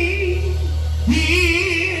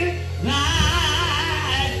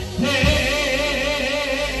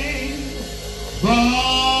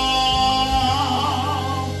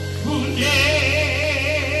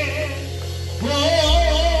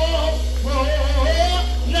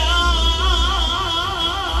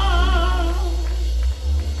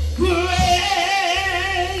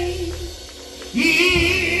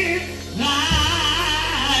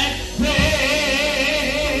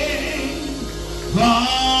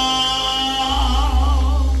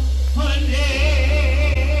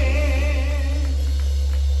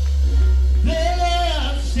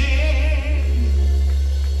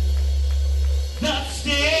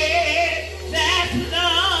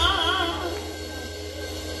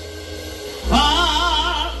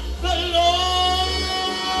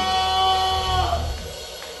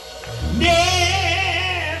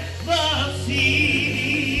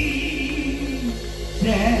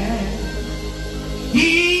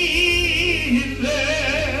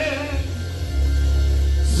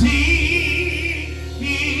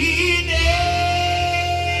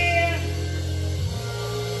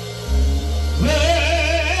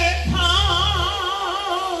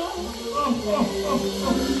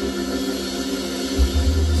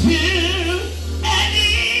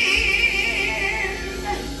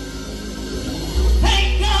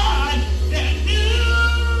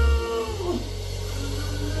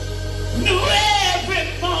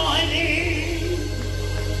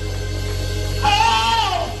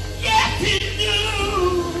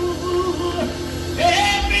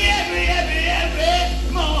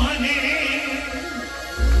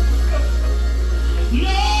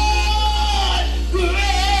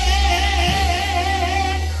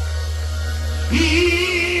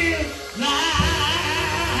is thy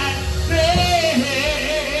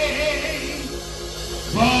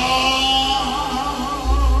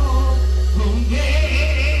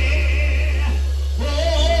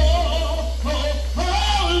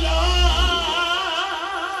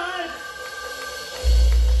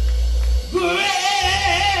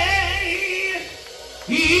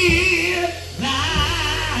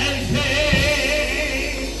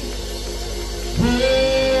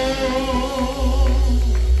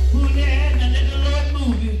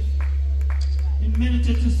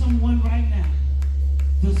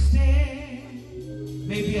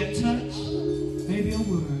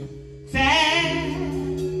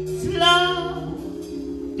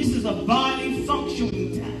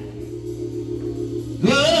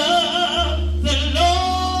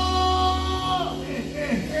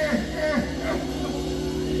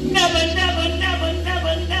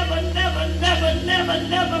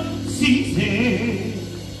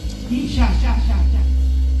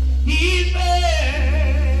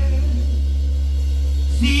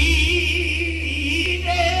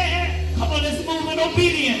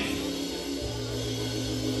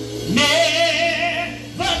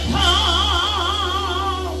never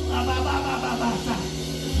come.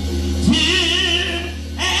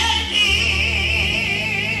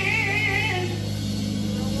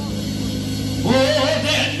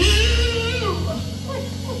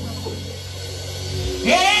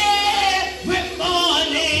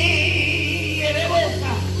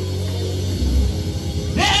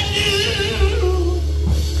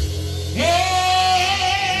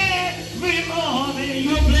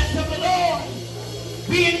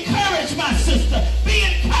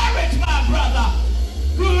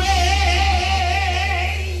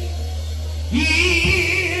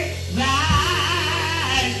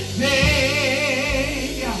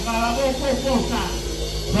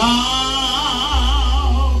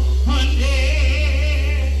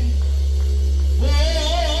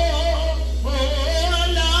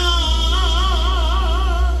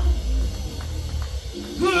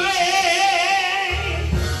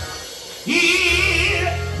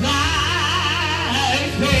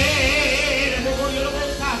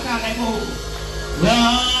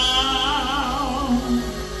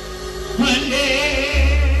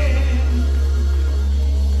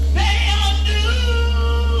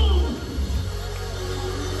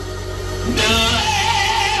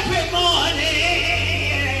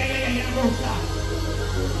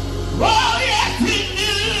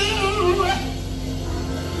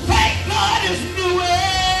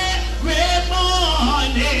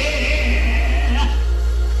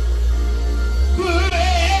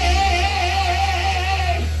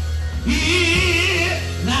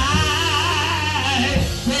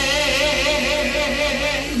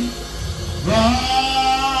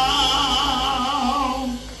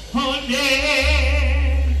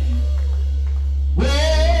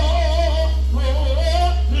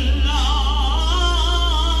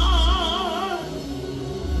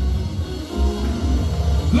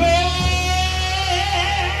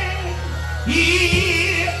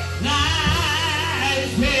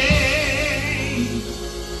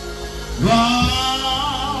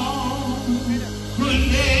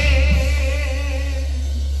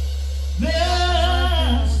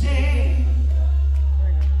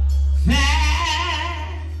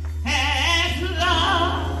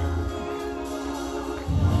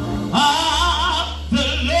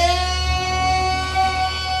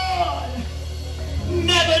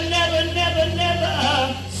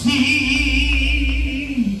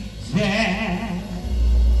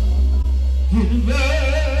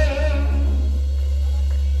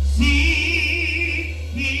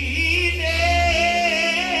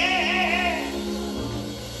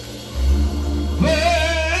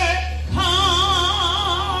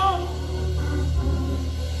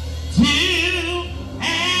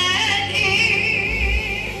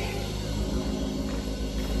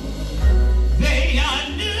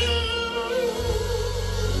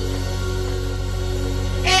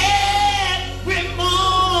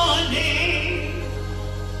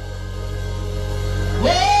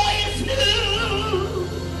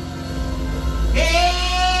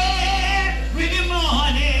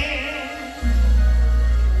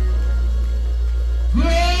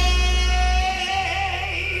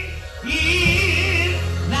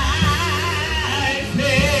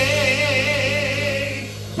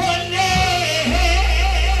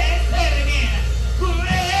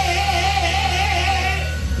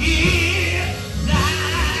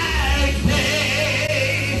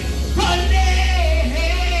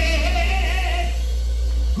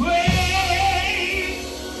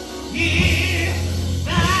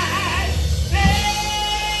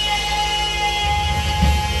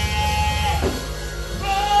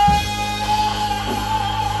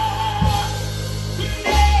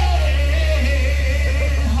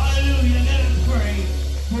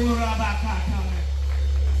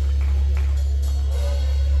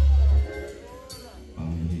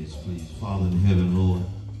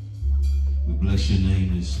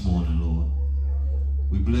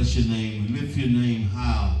 bless your name. We lift your name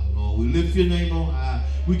high, Lord. We lift your name on high.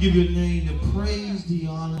 We give your name the praise, the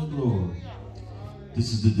honor, and glory.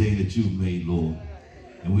 This is the day that you've made, Lord.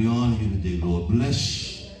 And we honor you today, Lord.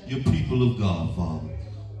 Bless your people of God, Father.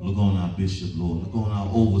 Look on our bishop, Lord. Look on our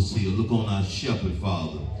overseer. Look on our shepherd,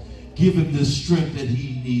 Father. Give him the strength that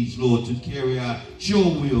he needs, Lord, to carry out your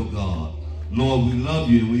will, God. Lord, we love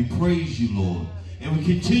you and we praise you, Lord. And we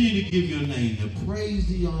continue to give your name the praise,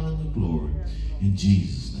 the honor, and the glory. In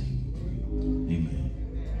Jesus' name we pray. Amen.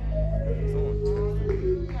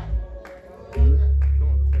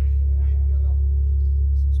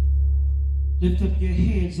 Lift up your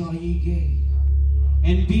heads, all ye gates,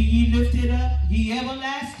 and be ye lifted up, ye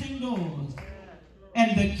everlasting doors,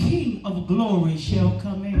 and the King of glory shall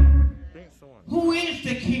come in. Who is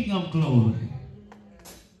the King of glory?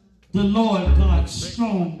 The Lord God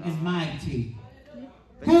strong and mighty.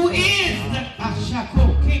 Who is the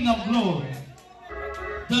Ashako, King of glory?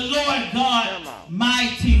 The Lord God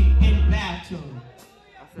mighty in battle.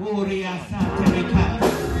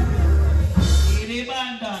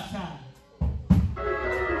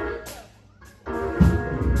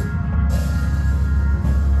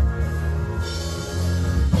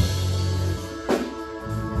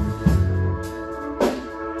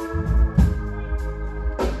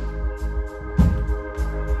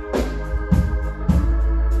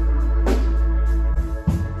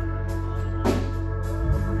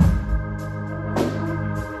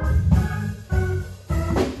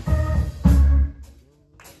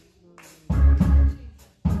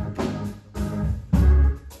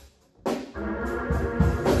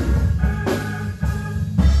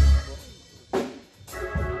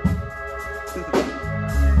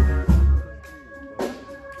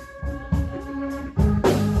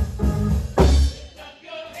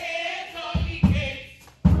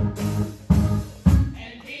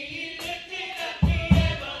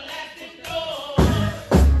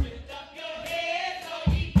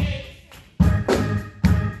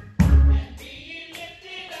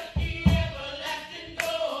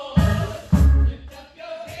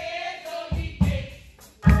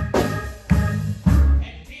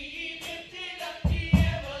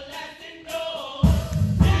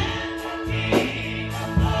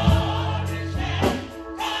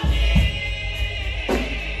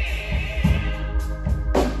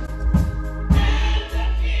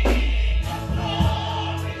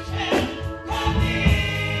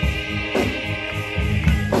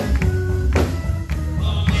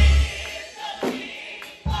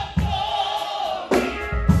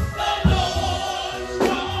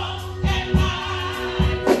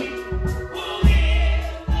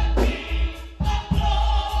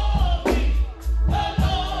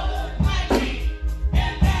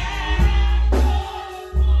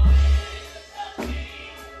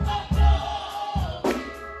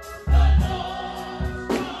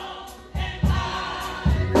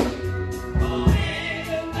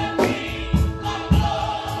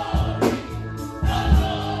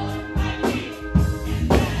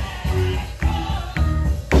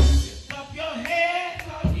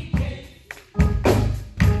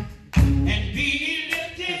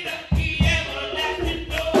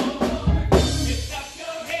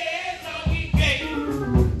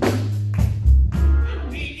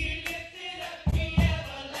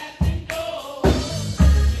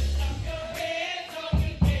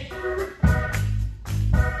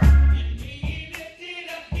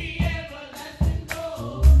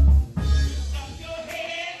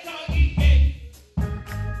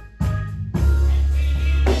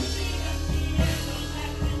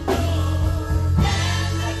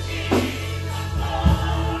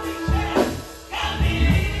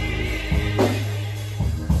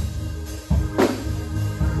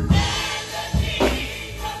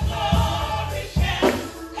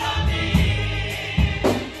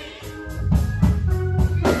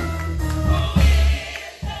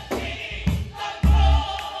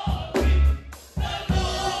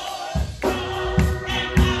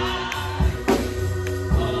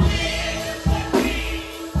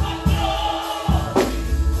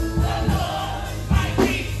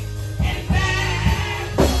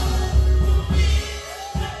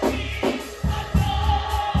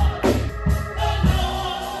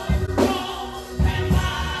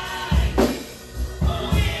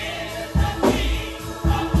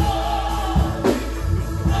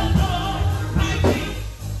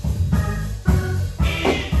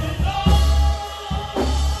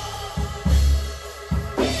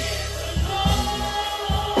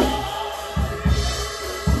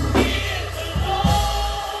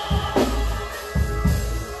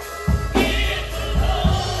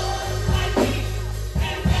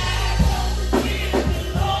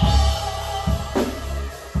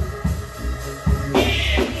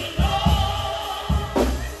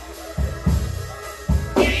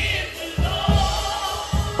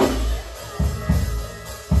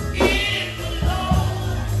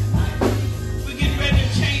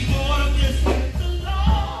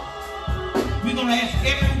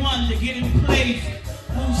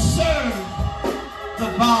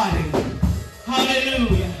 body.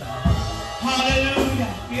 Hallelujah.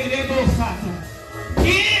 Hallelujah. Is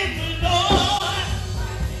the Lord.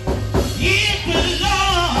 Is the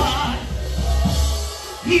Lord.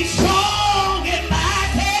 He's strong and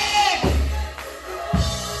mighty.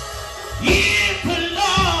 Is the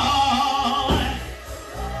Lord.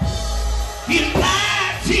 He's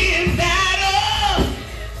mighty in battle.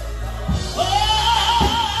 Oh,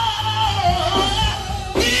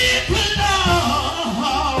 is the Lord.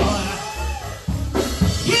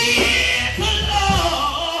 He is the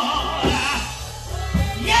Lord.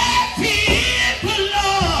 Yes, he is the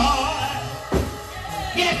Lord.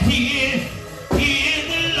 Yes, he is. He is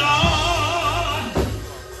the Lord.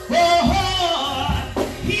 Oh,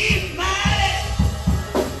 he's mighty.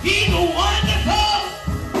 He's wonderful.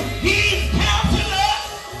 He's Counselor.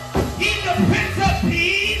 He's the Prince of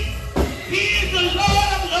Peace. He is the Lord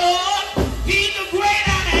of Lords. He's the great I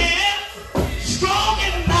am. Strong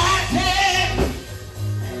and mighty.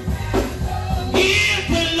 He is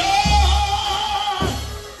the Lord.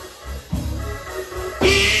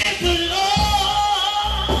 He is the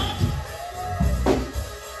Lord.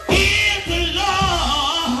 He is the Lord.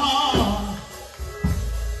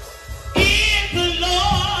 He is the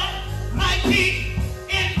Lord. Mighty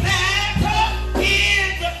in battle. He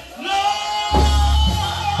is the Lord.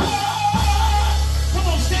 Come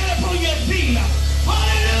on, stand up on your feet.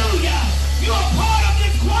 Hallelujah. You are part of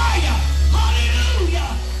this choir. Hallelujah.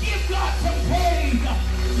 Give God some praise.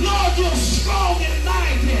 Lord, you're strong and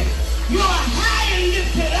mighty. You are high and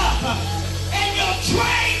lifted up. And your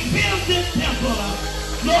train fills this temple.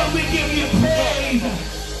 Lord, we give you praise.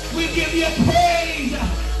 We give you praise.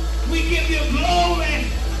 We give you glory.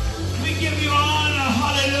 We give you honor.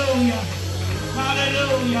 Hallelujah.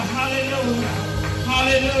 Hallelujah. Hallelujah.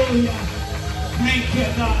 Hallelujah. Thank you,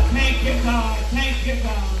 God. Thank you, God. Thank you,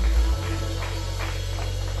 God.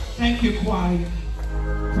 Thank you, choir.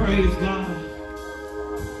 Praise God.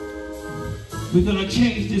 We're going to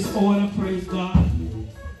change this order. Praise God.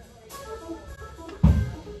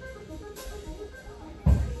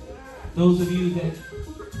 Those of you that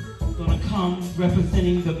are going to come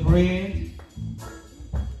representing the bread.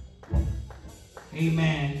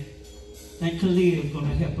 Amen. And Khalil is going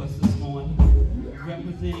to help us this morning.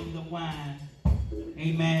 Representing the wine.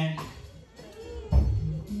 Amen.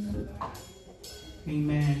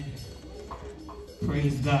 Amen.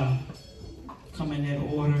 Praise God. Come in that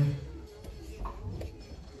order.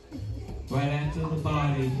 Right after the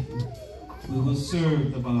body, we will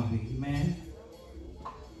serve the body. Amen.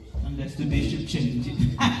 Unless the bishop changes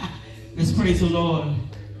it. Let's praise the Lord.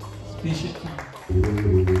 Bishop, come.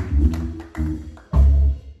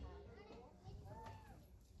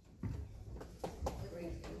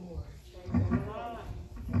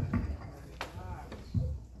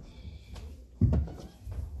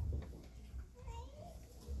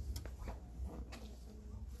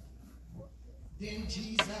 Then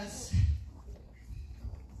Jesus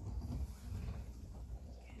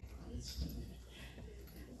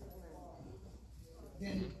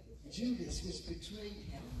then Judas, which betrayed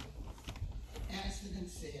him, answered and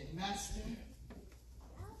said, Master,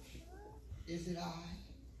 is it I?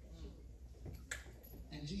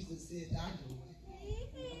 And Jesus said, I do it.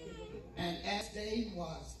 And as they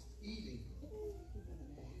was eating,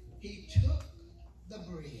 he took the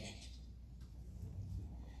bread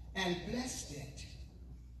and blessed it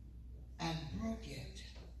and broke it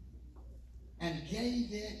and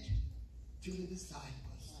gave it to the disciples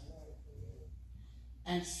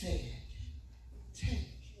and said, take,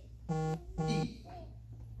 eat,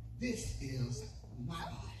 this is my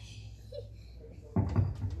body.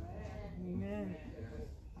 Amen.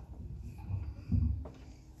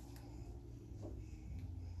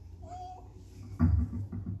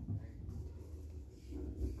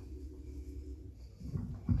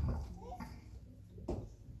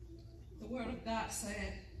 The word of God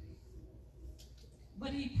said,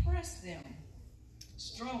 but he pressed them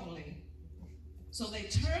strongly, so they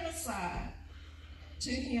turned aside to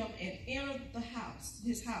him and entered the house,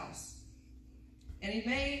 his house. And he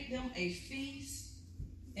made them a feast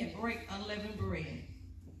and brake unleavened bread.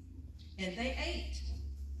 And they ate.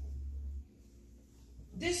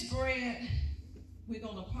 This bread we're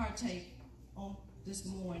going to partake on this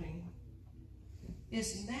morning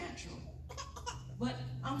is natural. But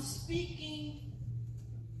I'm speaking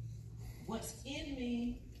what's in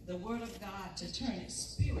me, the word of God, to turn it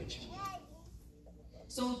spiritual,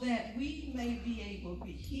 so that we may be able to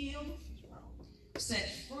be healed, set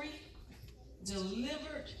free,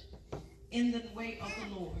 delivered in the way of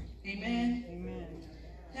the Lord. Amen. Amen.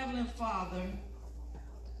 Heavenly Father,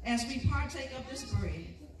 as we partake of this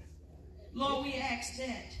bread, Lord, we ask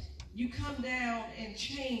that you come down and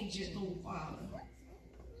change it, Lord Father,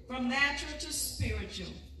 from natural to spiritual,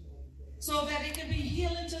 so that it can be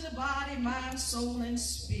healing to the body, mind, soul, and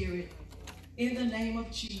spirit. In the name of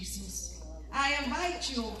Jesus, I invite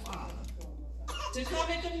you, oh Father, to come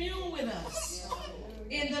and commune with us.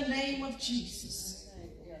 In the name of Jesus,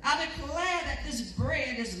 I declare that this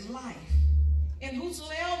bread is life, and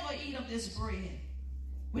whosoever eat of this bread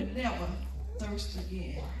will never thirst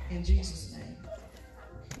again. In Jesus' name.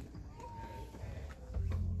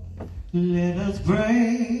 Let us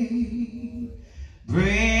break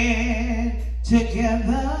bread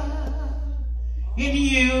together in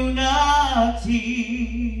unity.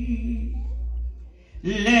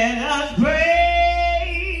 Let us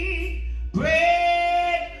break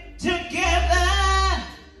bread together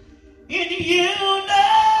in unity.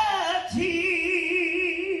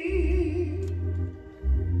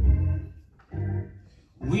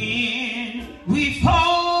 When we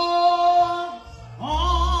fall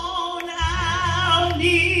on our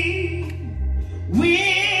knees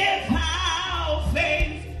with our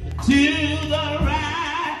faith to the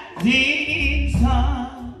rising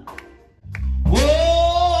sun,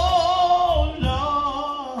 oh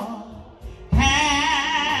Lord,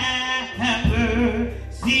 have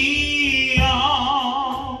mercy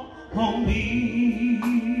on me.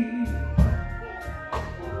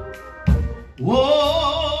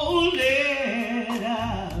 Oh, let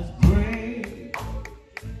us break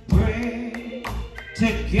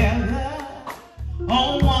together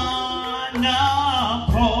on one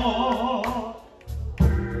accord.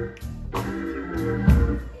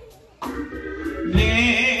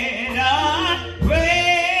 Let us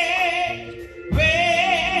break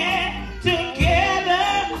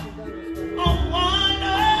together on one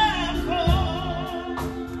accord.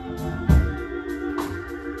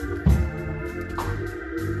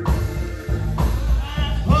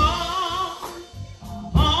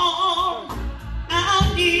 On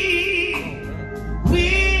our knees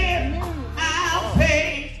with our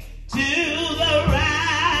faith to the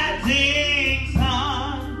rising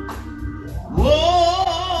sun.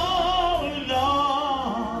 Oh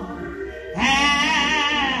Lord,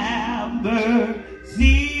 have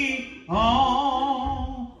mercy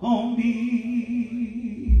on me.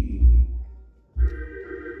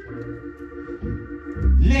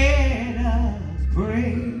 Let us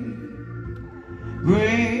break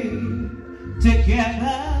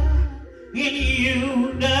together in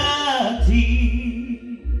unity.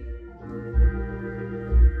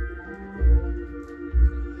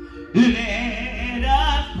 Let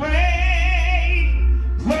us pray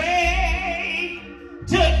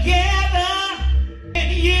together in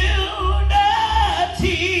unity.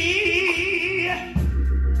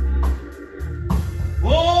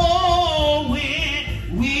 Oh,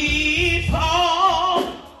 when we fall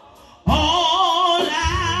on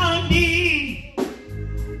our knees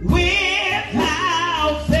with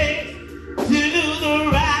our faith to the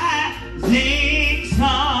rising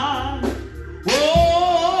sun.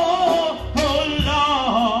 Oh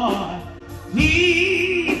Lord,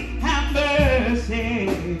 please have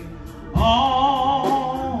mercy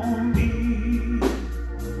on me.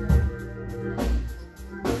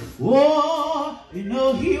 Oh, you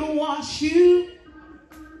know he'll wash you.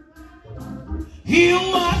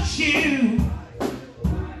 He'll wash you.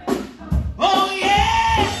 Oh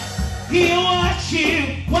yeah, he'll wash you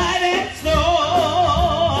white as snow.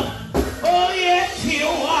 Oh yes,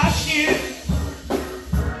 he'll wash you.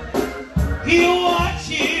 He'll wash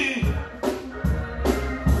you.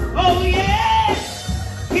 Oh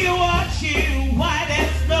yes, he'll wash you white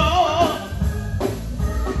as snow.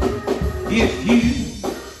 If you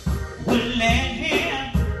will let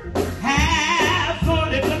him have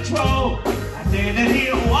full control, I say that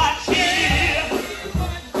he'll wash you.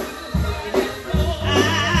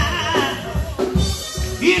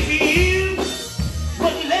 If you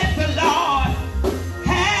would let the Lord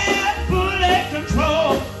have full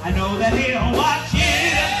control, I know that he'll watch you.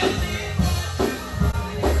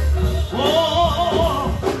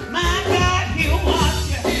 Oh, my God, he'll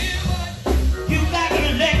watch you. You got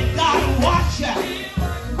to let God watch you.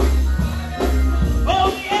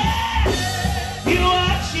 Oh, yeah, he'll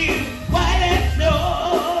watch you white as snow.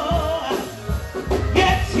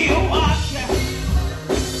 Yes, he'll watch you.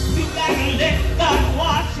 You got to let God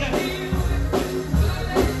watch you.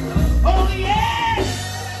 Oh, yes,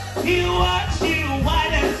 he'll watch you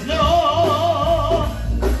white as snow.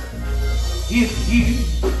 If you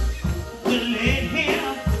will let him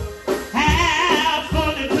have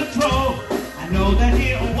full control, I know that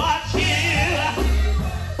he'll watch you.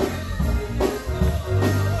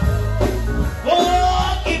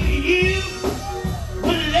 Oh, if you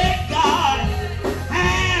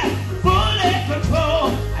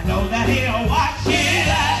I know that he'll watch it.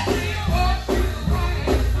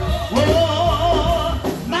 Oh,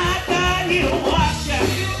 my God, he'll watch it.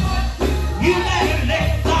 You better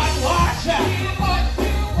let God watch it.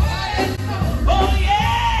 Oh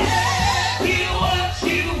yeah, he'll watch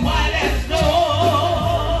you white as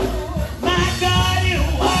snow. My God,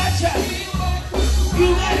 he'll watch it. You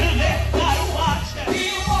better let God watch it.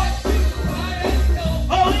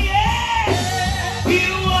 Oh yeah,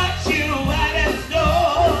 he'll watch you white as snow.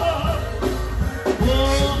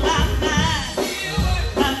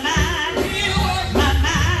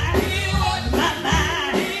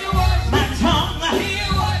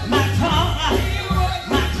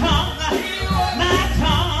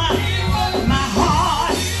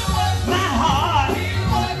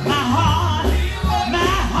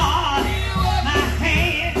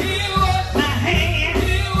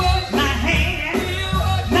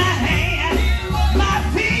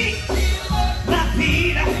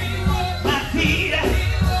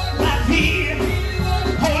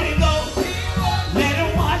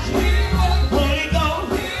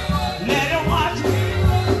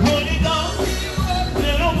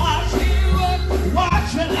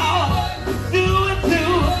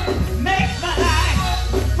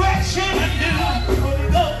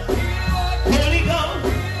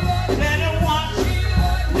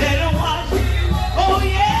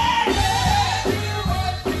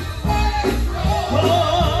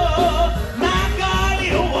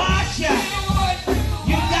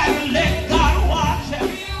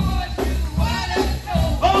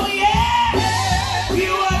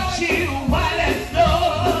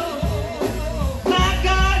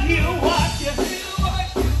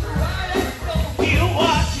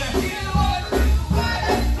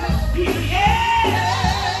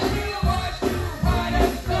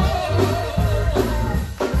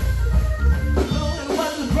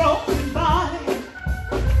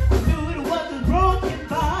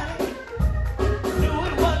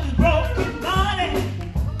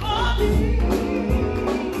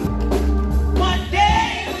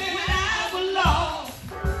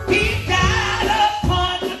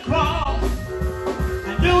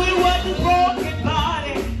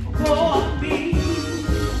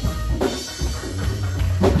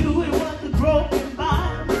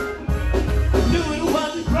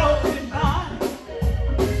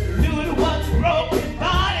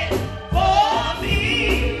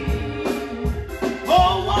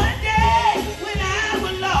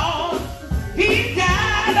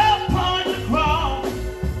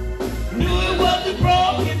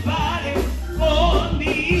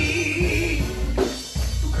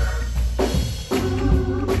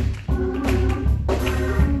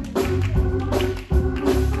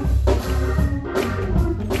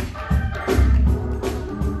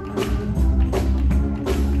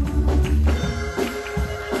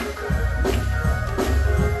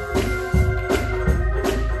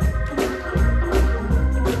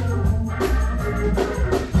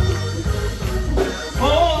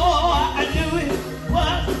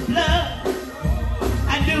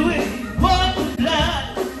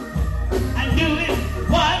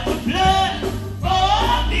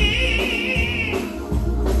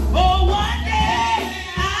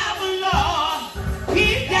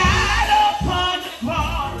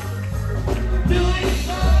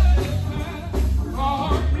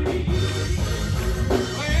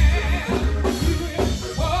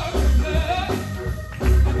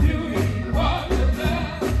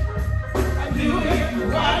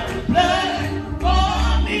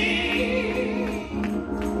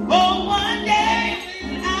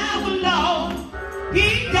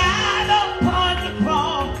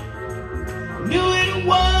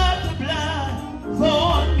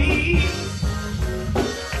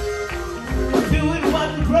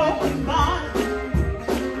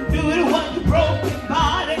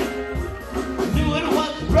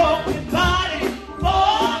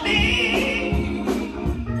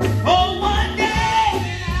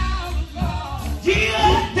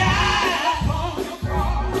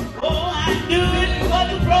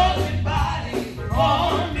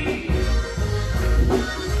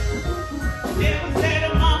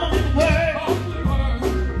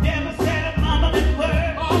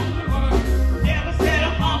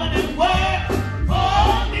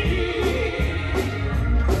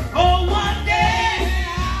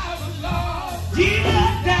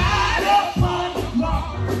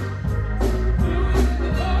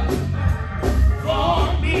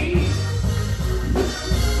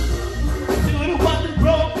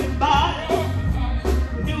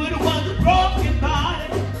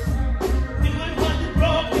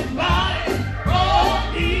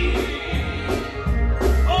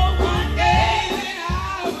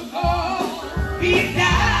 He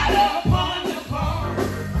died upon the cross.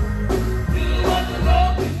 He was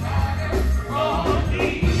broken for me.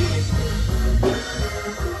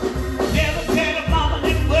 Never said a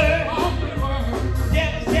mumbling word.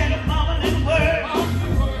 Never said a mumbling word.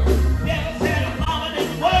 Never said a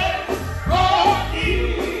mumbling word for me.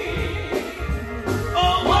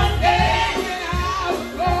 Oh, one day when I was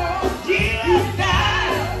lost, Jesus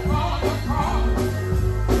died upon the cross.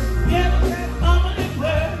 Never said a mumbling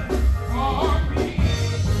word for me.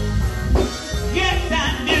 Yes, I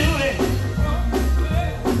knew it.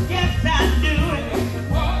 Yes, I knew it.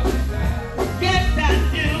 Yes, I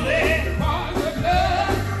knew it.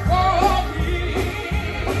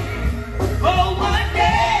 Oh, one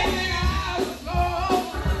day when I was lost,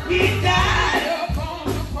 he died upon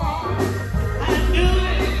the cross. I knew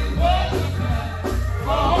it was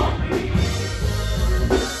for me.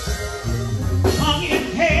 Hung his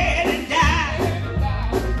head and died.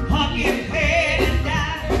 Hung his head and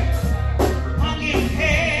died. Hung his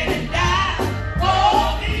head and died for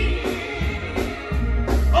me.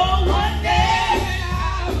 Oh, one day when I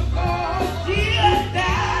was lost, Jesus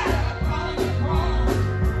died upon the cross.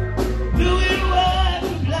 Knew it was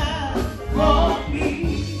the blood for me.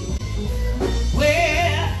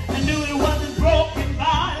 Well, I knew it wasn't broken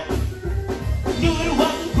body. Knew it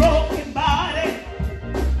wasn't broken body.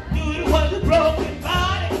 Knew it wasn't broken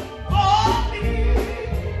body for me.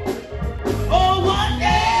 Oh, one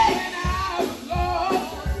day when I was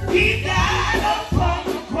lost, he died upon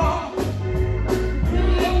the cross. Knew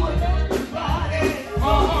it wasn't the body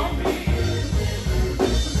for me.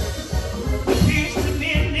 He pierced him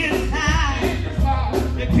in his side.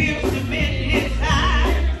 He pierced him in his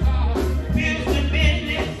side. Pierced him in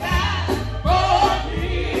his side for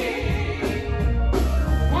me.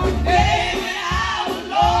 One day when I was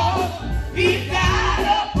lost, he died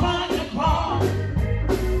upon the cross.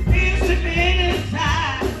 Pierced him in his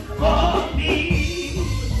side for me.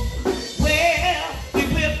 Well, they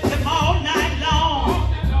whipped him all night long.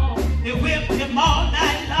 They whipped him all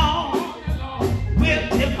night long.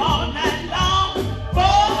 Whipped him all night long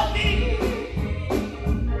for me.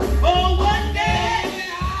 Oh, one day when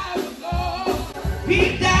I was lost, he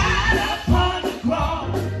died upon the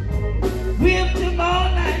cross. Whipped him all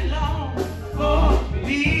night long for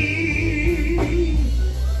me.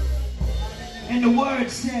 And the word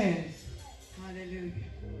says, hallelujah,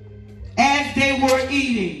 as they were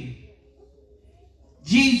eating,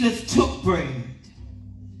 Jesus took bread.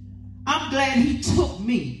 I'm glad he took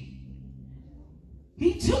me.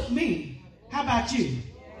 He took me. How about you?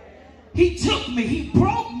 He took me. He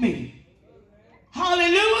broke me.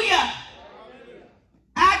 Hallelujah.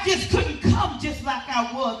 I just couldn't come just like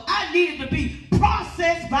I was. I needed to be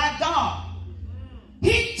processed by God.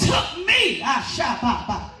 He took me.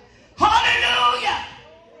 Hallelujah.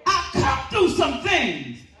 I come through some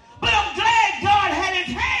things, but I'm glad God had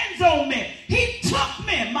his hands on me. He took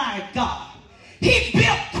me, my God. He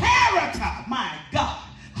built character, my God.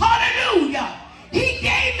 Hallelujah. He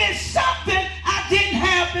gave me something I didn't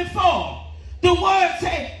have before. The word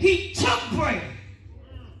said he took bread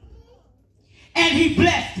and he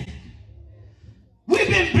blessed it. We've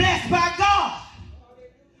been blessed by God.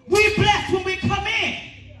 We're blessed when we come in.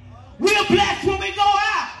 We're blessed when we go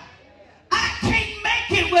out. I can't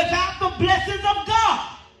make it without the blessings of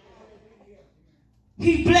God.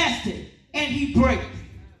 He blessed it and he broke it.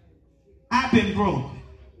 I've been broken.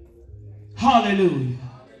 Hallelujah.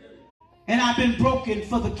 And I've been broken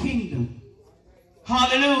for the kingdom.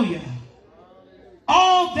 Hallelujah.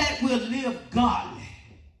 All that will live godly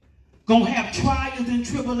gonna have trials and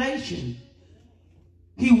tribulation.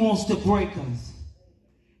 He wants to break us.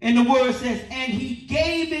 And the word says, and he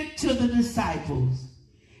gave it to the disciples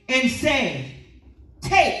and said,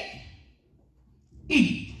 take,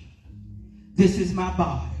 eat. This is my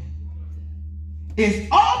body. As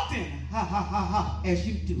often as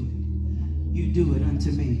you do it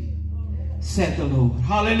unto me, said the Lord.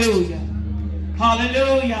 Hallelujah.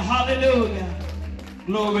 Hallelujah. Hallelujah.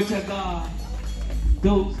 Glory to God.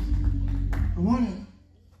 Those. I want to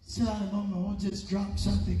sit down a moment. I want to just drop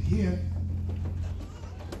something here.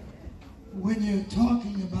 When you're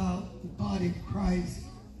talking about the body of Christ,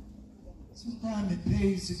 sometimes it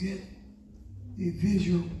pays to get a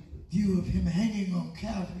visual view of him hanging on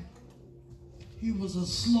Calvary. He was a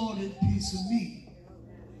slaughtered piece of meat.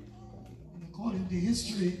 And according to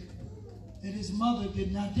history, that his mother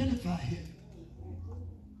didn't identify him.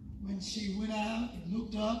 When she went out and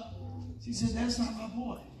looked up, she said, that's not my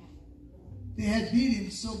boy. They had beat him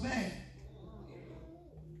so bad.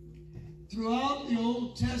 Throughout the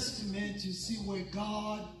Old Testament, you see where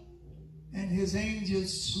God and his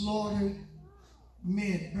angels slaughtered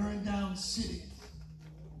men, burned down cities.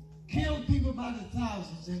 killed people by the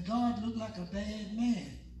thousands, and God looked like a bad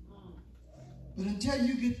man. But until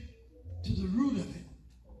you get to the root of it,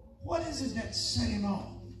 what is it that set him off?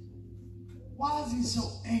 Why is he so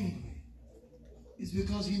angry? It's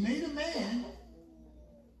because he made a man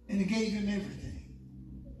and he gave him everything.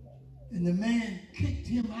 And the man kicked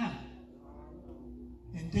him out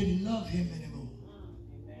and didn't love him anymore.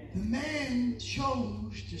 The man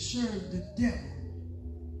chose to serve the devil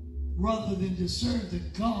rather than to serve the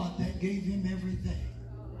God that gave him everything.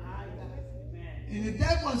 And if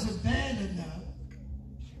that wasn't bad enough,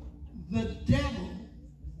 the devil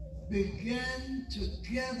began to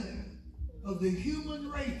gather of the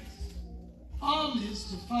human race armies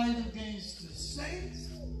to fight against the saints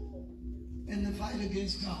and to fight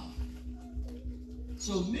against God.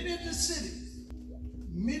 So many of the cities,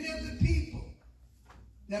 many of the people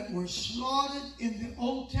that were slaughtered in the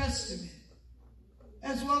Old Testament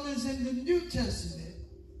as well as in the New Testament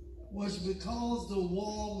was because the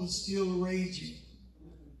war was still raging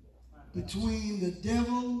between the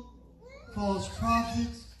devil, false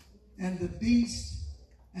prophets, and the beast,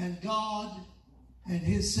 and God and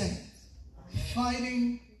his saints,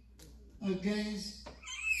 fighting against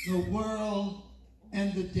the world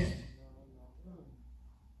and the devil.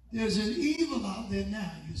 There's an evil out there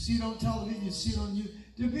now. You see it on television, you see it on YouTube.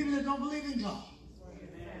 There are people that don't believe in God.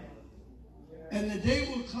 And the day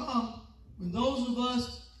will come when those of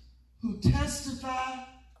us who testify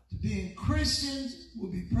to being Christians will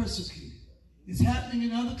be persecuted. It's happening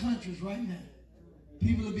in other countries right now.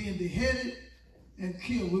 People are being beheaded and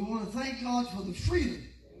killed. We want to thank God for the freedom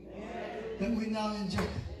that we now enjoy.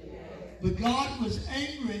 But God was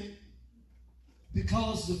angry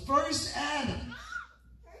because the first Adam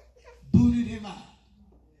booted him out.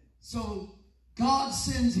 So God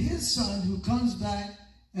sends his son who comes back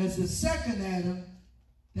as the second Adam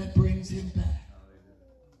that brings him back.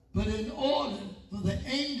 But in order for the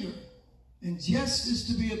anger and justice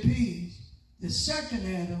to be appeased, the second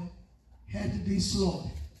Adam had to be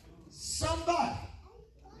slaughtered. Somebody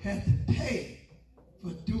had to pay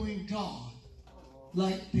for doing God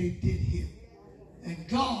like they did him. And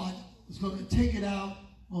God was going to take it out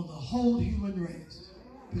on the whole human race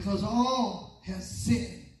because all has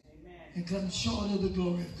sinned and come short of the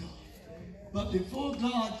glory of God. But before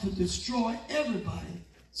God could destroy everybody,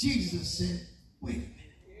 Jesus said, wait a minute.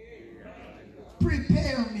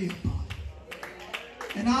 Prepare me a body.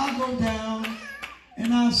 And I'll go down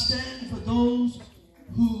and I'll stand for those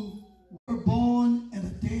who were born and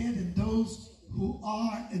are dead and those who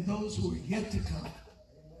are and those who are yet to come.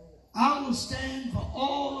 I will stand for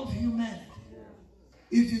all of humanity.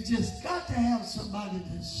 If you just got to have somebody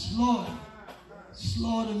to slaughter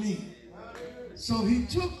me. So he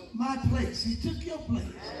took my place. He took your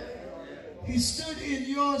place. He stood in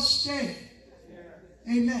your stead.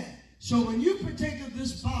 Amen. So when you partake of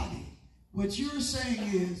this body, what you're saying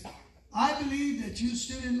is, I believe that you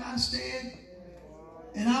stood in my stead,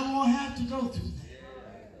 and I won't have to go through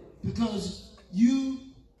that. Because you,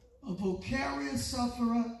 a vicarious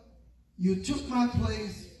sufferer, you took my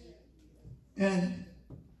place and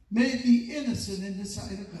made me innocent in the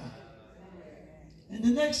sight of God. And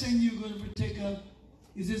the next thing you're going to partake of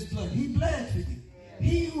is his blood. He bled for you.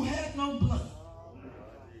 He who had no blood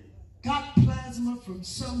got plasma from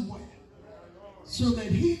somewhere so that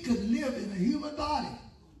he could live in a human body.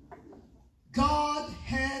 God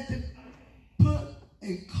had to put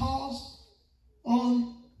a cost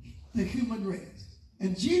on the human race.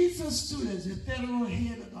 And Jesus stood as the federal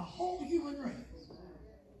head of the whole human race,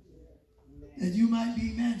 that you might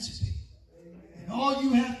be emancipated. And all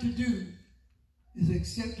you have to do is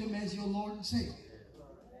accept him as your Lord and Savior.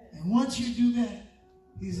 And once you do that,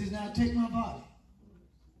 he says, now take my body,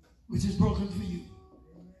 which is broken for you.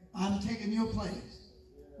 I'm taking your place.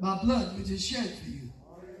 My blood, which is shed for you.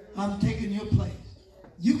 I'm taking your place.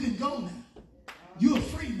 You can go now. You're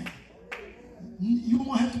free now. You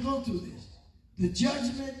won't have to go through this. The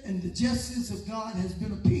judgment and the justice of God has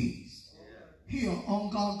been appeased here on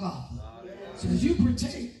Golgotha. So as you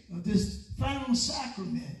partake of this final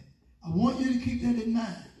sacrament, I want you to keep that in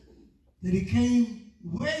mind, that he came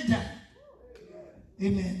way down,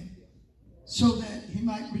 amen, so that he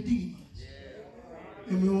might redeem us.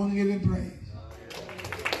 And we want to give him praise.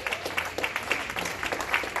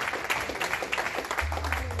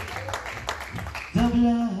 The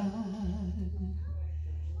blood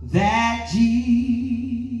that Jesus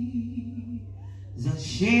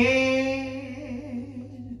shed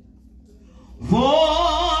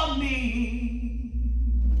for me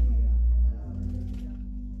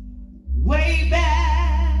way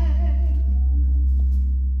back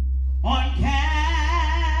on Calvary.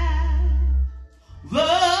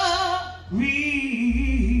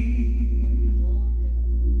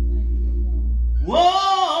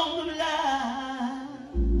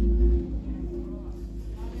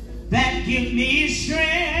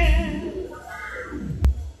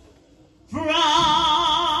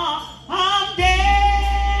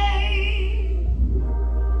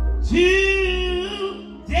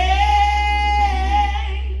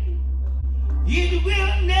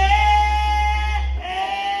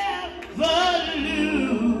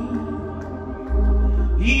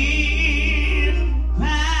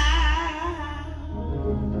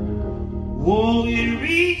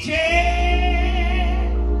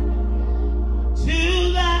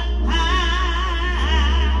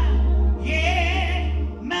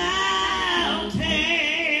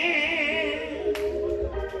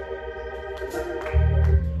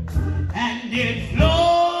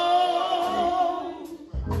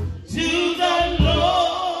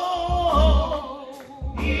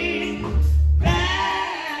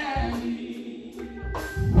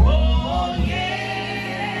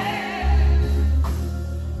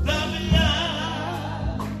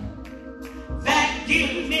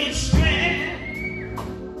 strength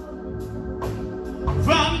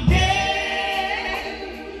from day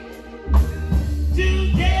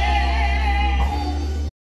to day.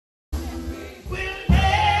 Will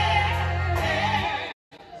never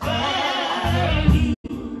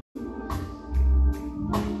lose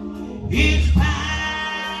its power.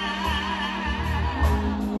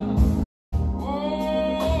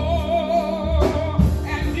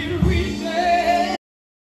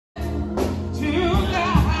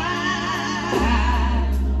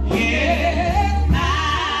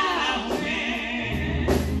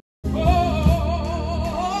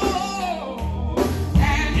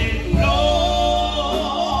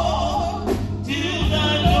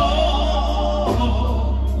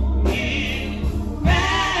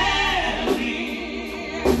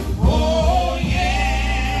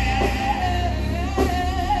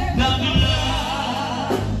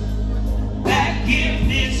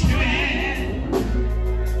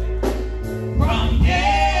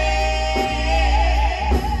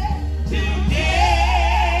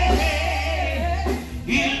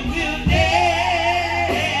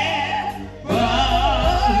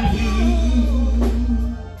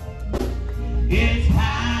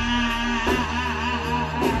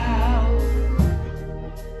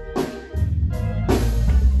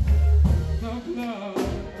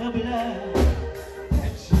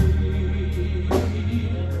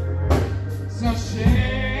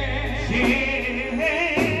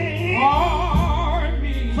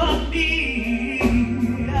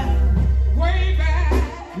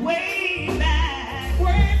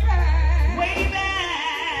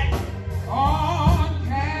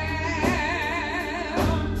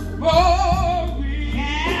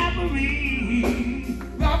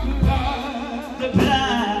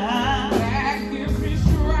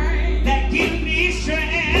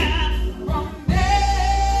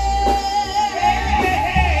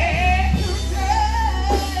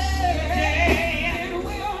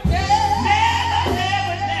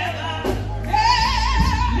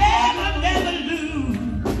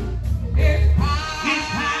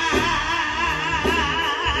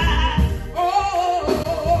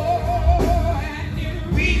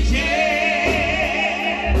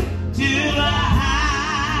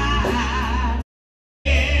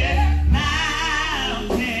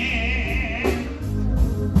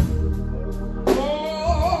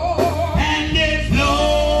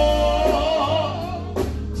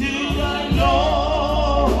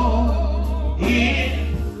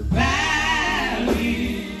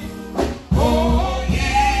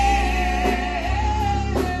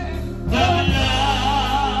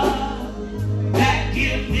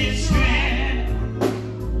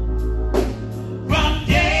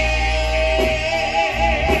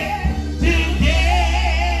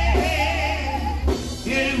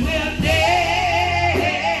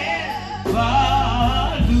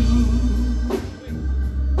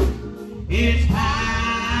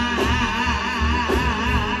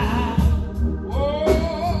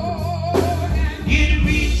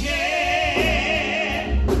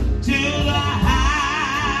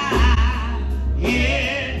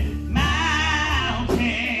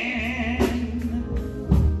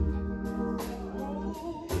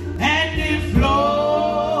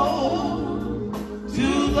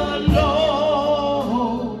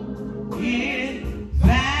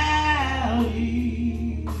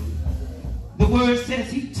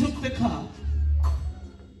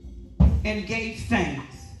 And gave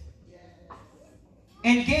thanks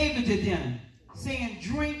and gave it to them, saying,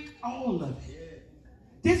 drink all of it.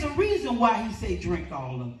 There's a reason why he said drink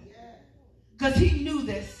all of it. Because he knew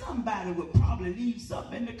that somebody would probably leave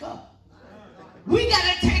something in the cup. We got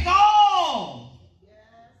to take all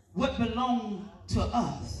what belongs to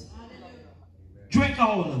us. Drink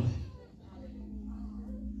all of it.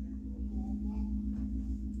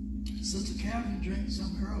 Sister Karen drank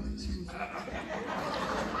some early too.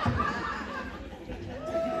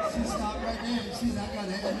 She stopped right there and said, I got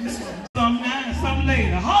to have you something. Some now and some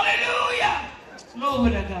later. Hallelujah!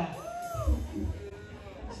 Glory to God.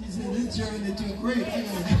 She said, this journey into a great. I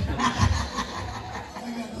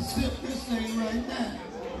got to sip this thing right now.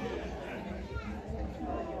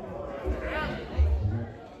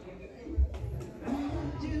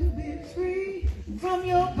 To be free from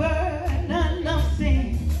your burden of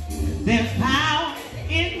sin. There's power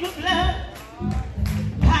in the blood.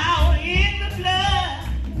 Power in the blood.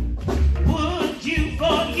 Would you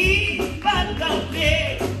forgive but the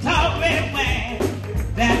victory when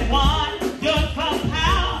that one just for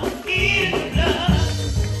power in the blood?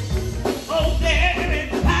 Oh, there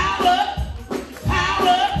is power,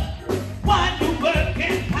 power, wonder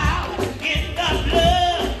working power in the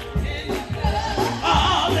blood.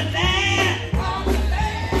 Oh, the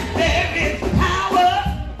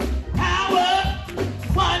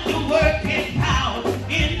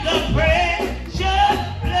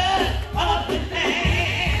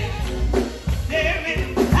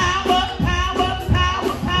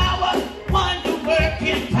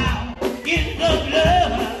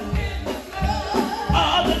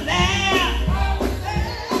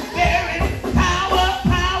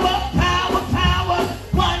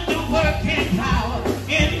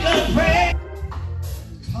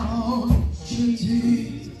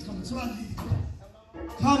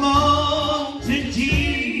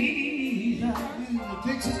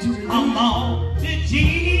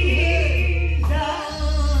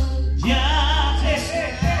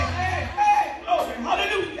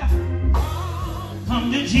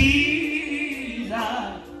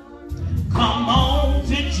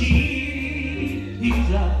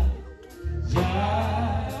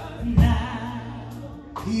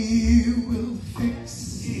He will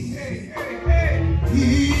fix it. He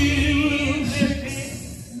will fix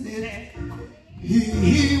it. He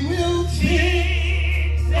will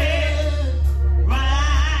fix it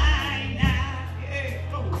right now.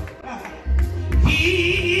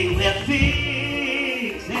 He will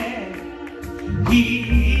fix it. He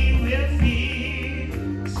will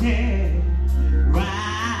fix it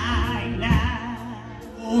right now.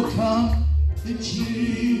 Oh, come to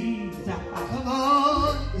Jesus. Come on.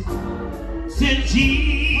 To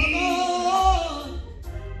Jesus. Come on.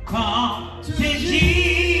 Come to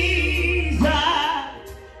Jesus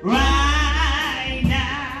right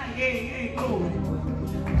now. Yeah, go.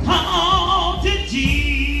 Come on to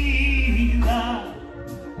Jesus.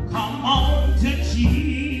 Come on to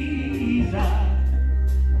Jesus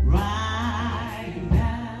right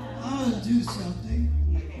now. I'll do something.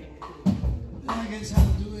 I guess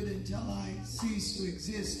I'll do it until I cease to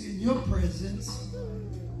exist in your presence.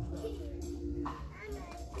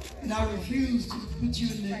 And I refuse to put you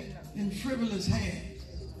in frivolous hands.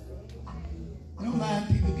 I don't mind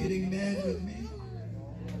people getting mad with me.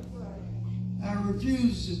 I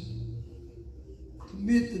refuse to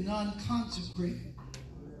commit the non-consecrated,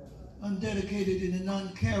 undedicated, and the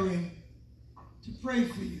non-caring to pray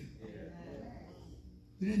for you.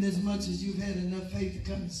 But in as much as you've had enough faith to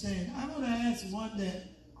come and stand, I want to ask one that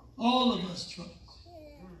all of us trust,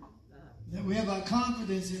 that we have our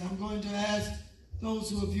confidence in. I'm going to ask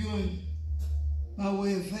those who are viewing by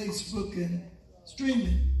way of Facebook and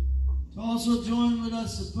streaming to also join with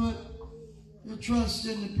us to put your trust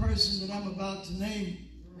in the person that I'm about to name,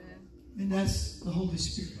 and that's the Holy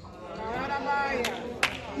Spirit.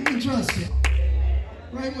 You can trust Him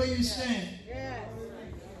right where you stand.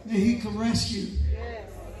 May He caress you,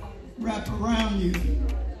 wrap around you,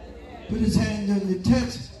 put His hand on you,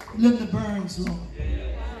 touch Linda Burns, Lord.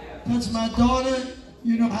 Touch my daughter.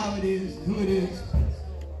 You know how it is, who it is.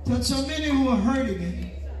 Touch so many who are hurting and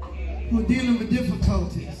who are dealing with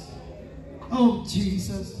difficulties. Oh,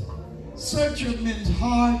 Jesus. Search a man's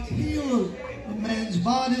heart, heal a man's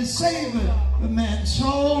body, save a man's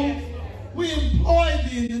soul. We employ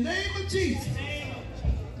Thee in the name of Jesus.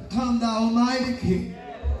 Come, Thou Almighty King.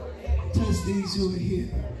 Touch these who are here.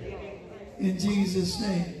 In Jesus'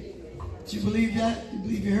 name. Do you believe that? You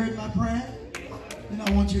believe you heard my prayer? Then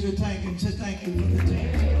I want you to thank Him. Say thank you for the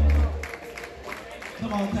time.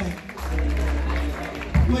 Come on, thank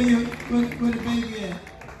you. Where the baby at?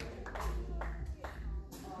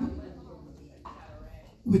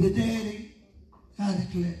 With the daddy? I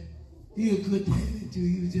declare. He a good daddy too.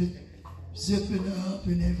 He was just zipping her up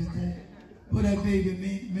and everything. But that baby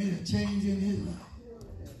made a change in his life.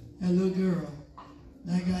 That little girl.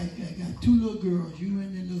 I got two little girls, you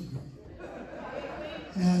and the little girl.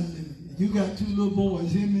 Hallelujah. You got two little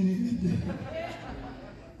boys, him and him.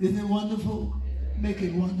 Isn't it wonderful? Make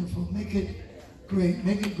it wonderful. Make it great.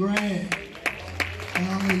 Make it grand.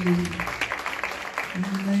 Hallelujah. In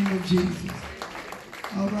the name of Jesus.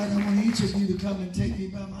 All right, I want each of you to come and take me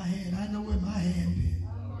by my hand. I know where my hand is.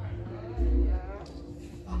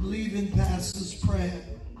 I believe in Pastor's prayer.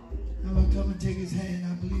 I'm going to come and take his hand.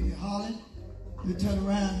 I believe it. Holland, you turn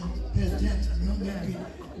around and pay attention. You don't let me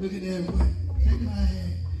look at everywhere. Take my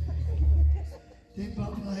hand. Take my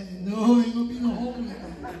hand. No, ain't going to be no holding.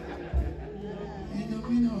 Ain't going to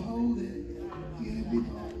be no holding. Ain't going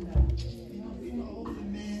to be no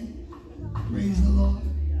holding, man. Praise the Lord.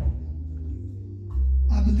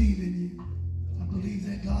 I believe in you. I believe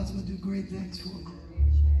that God's going to do great things for you.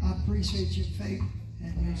 I appreciate your faith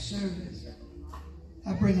and your service.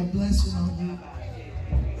 I bring a blessing on you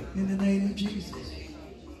in the name of Jesus.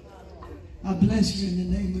 I bless you in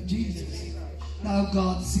the name of Jesus. Thou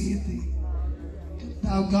God seeth thee.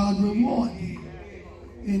 Thou God reward thee.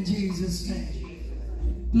 In Jesus'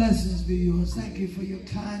 name. Blessings be yours. Thank you for your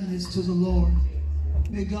kindness to the Lord.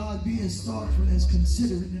 May God be as thoughtful, as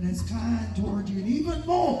considerate, and as kind toward you, and even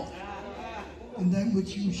more than that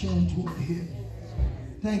which you shown toward him.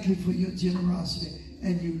 Thank you for your generosity.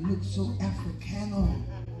 And you look so Africano.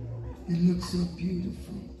 It looks so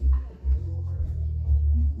beautiful.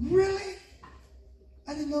 Really?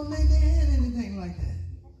 I didn't know Nene had anything like that.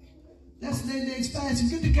 That's Nene's fashion.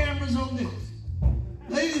 Get the cameras on this.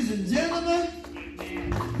 Ladies and gentlemen,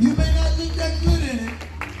 you may not look that good in it,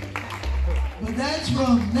 but that's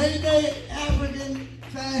from Nene African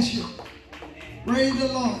Fashion. Praise the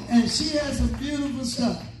Lord. And she has some beautiful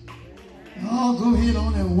stuff. Oh, go ahead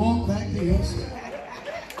on and walk back to yourself.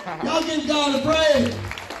 Y'all give God a praise.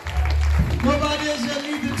 Nobody else that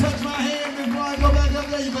need to touch my hand before I go back up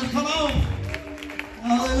there. You better come on.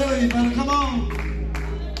 Hallelujah. You better come on.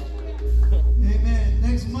 Amen.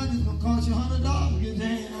 Next some money, it's going to cost you $100 to get your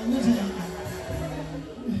hand on this hand.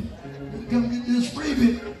 You come get this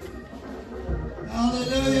freebie.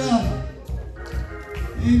 Hallelujah.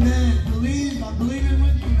 Amen. Believe, I'm believing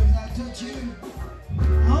with you as I touch you.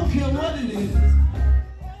 I don't care what it is.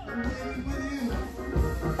 I'm believing with you.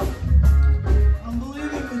 I'm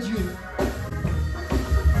believing with you.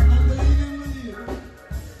 I'm believing with you.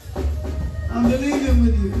 I'm believing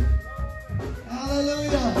with you.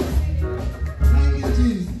 Hallelujah. Thank you,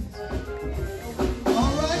 Jesus.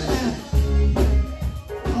 All right now.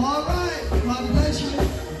 All right. God bless you.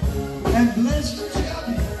 And bless you,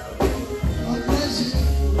 Shelby. God bless you.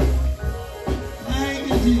 Thank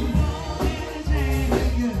you, Jesus.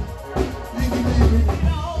 Thank you. Thank you, baby.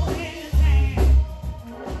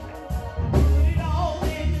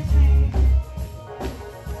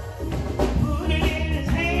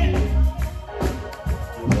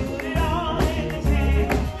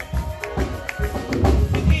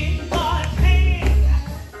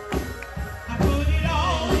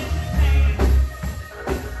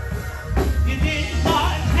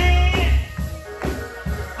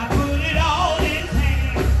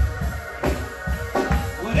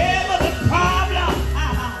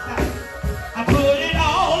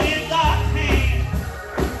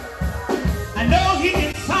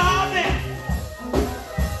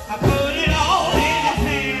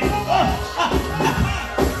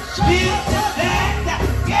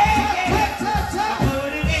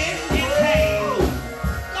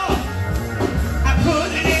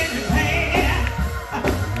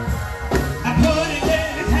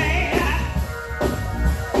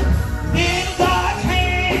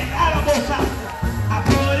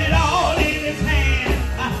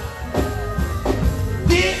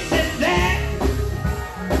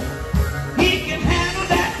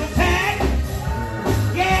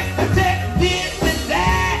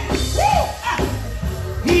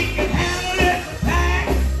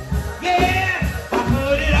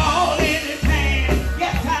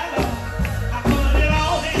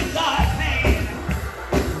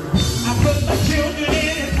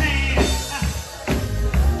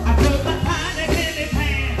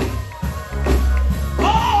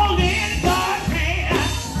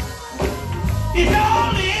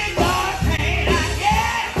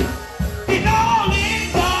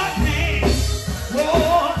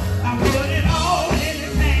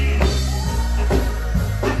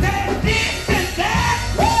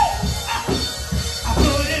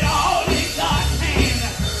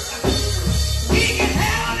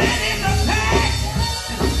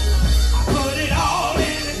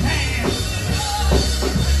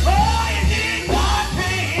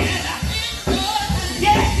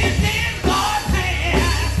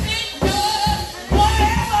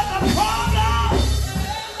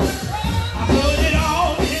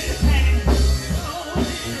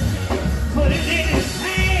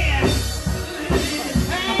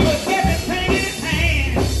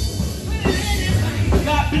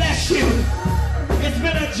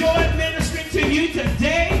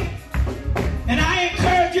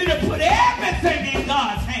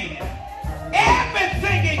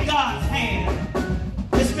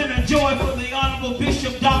 joy for the Honorable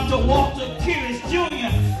Bishop Dr. Walter Curious Jr.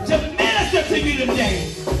 to minister to you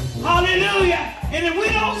today. Hallelujah. And if we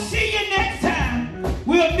don't see you next time,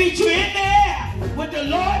 we'll meet you in the air with the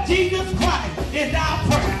Lord Jesus Christ is our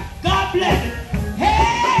prayer. God bless you.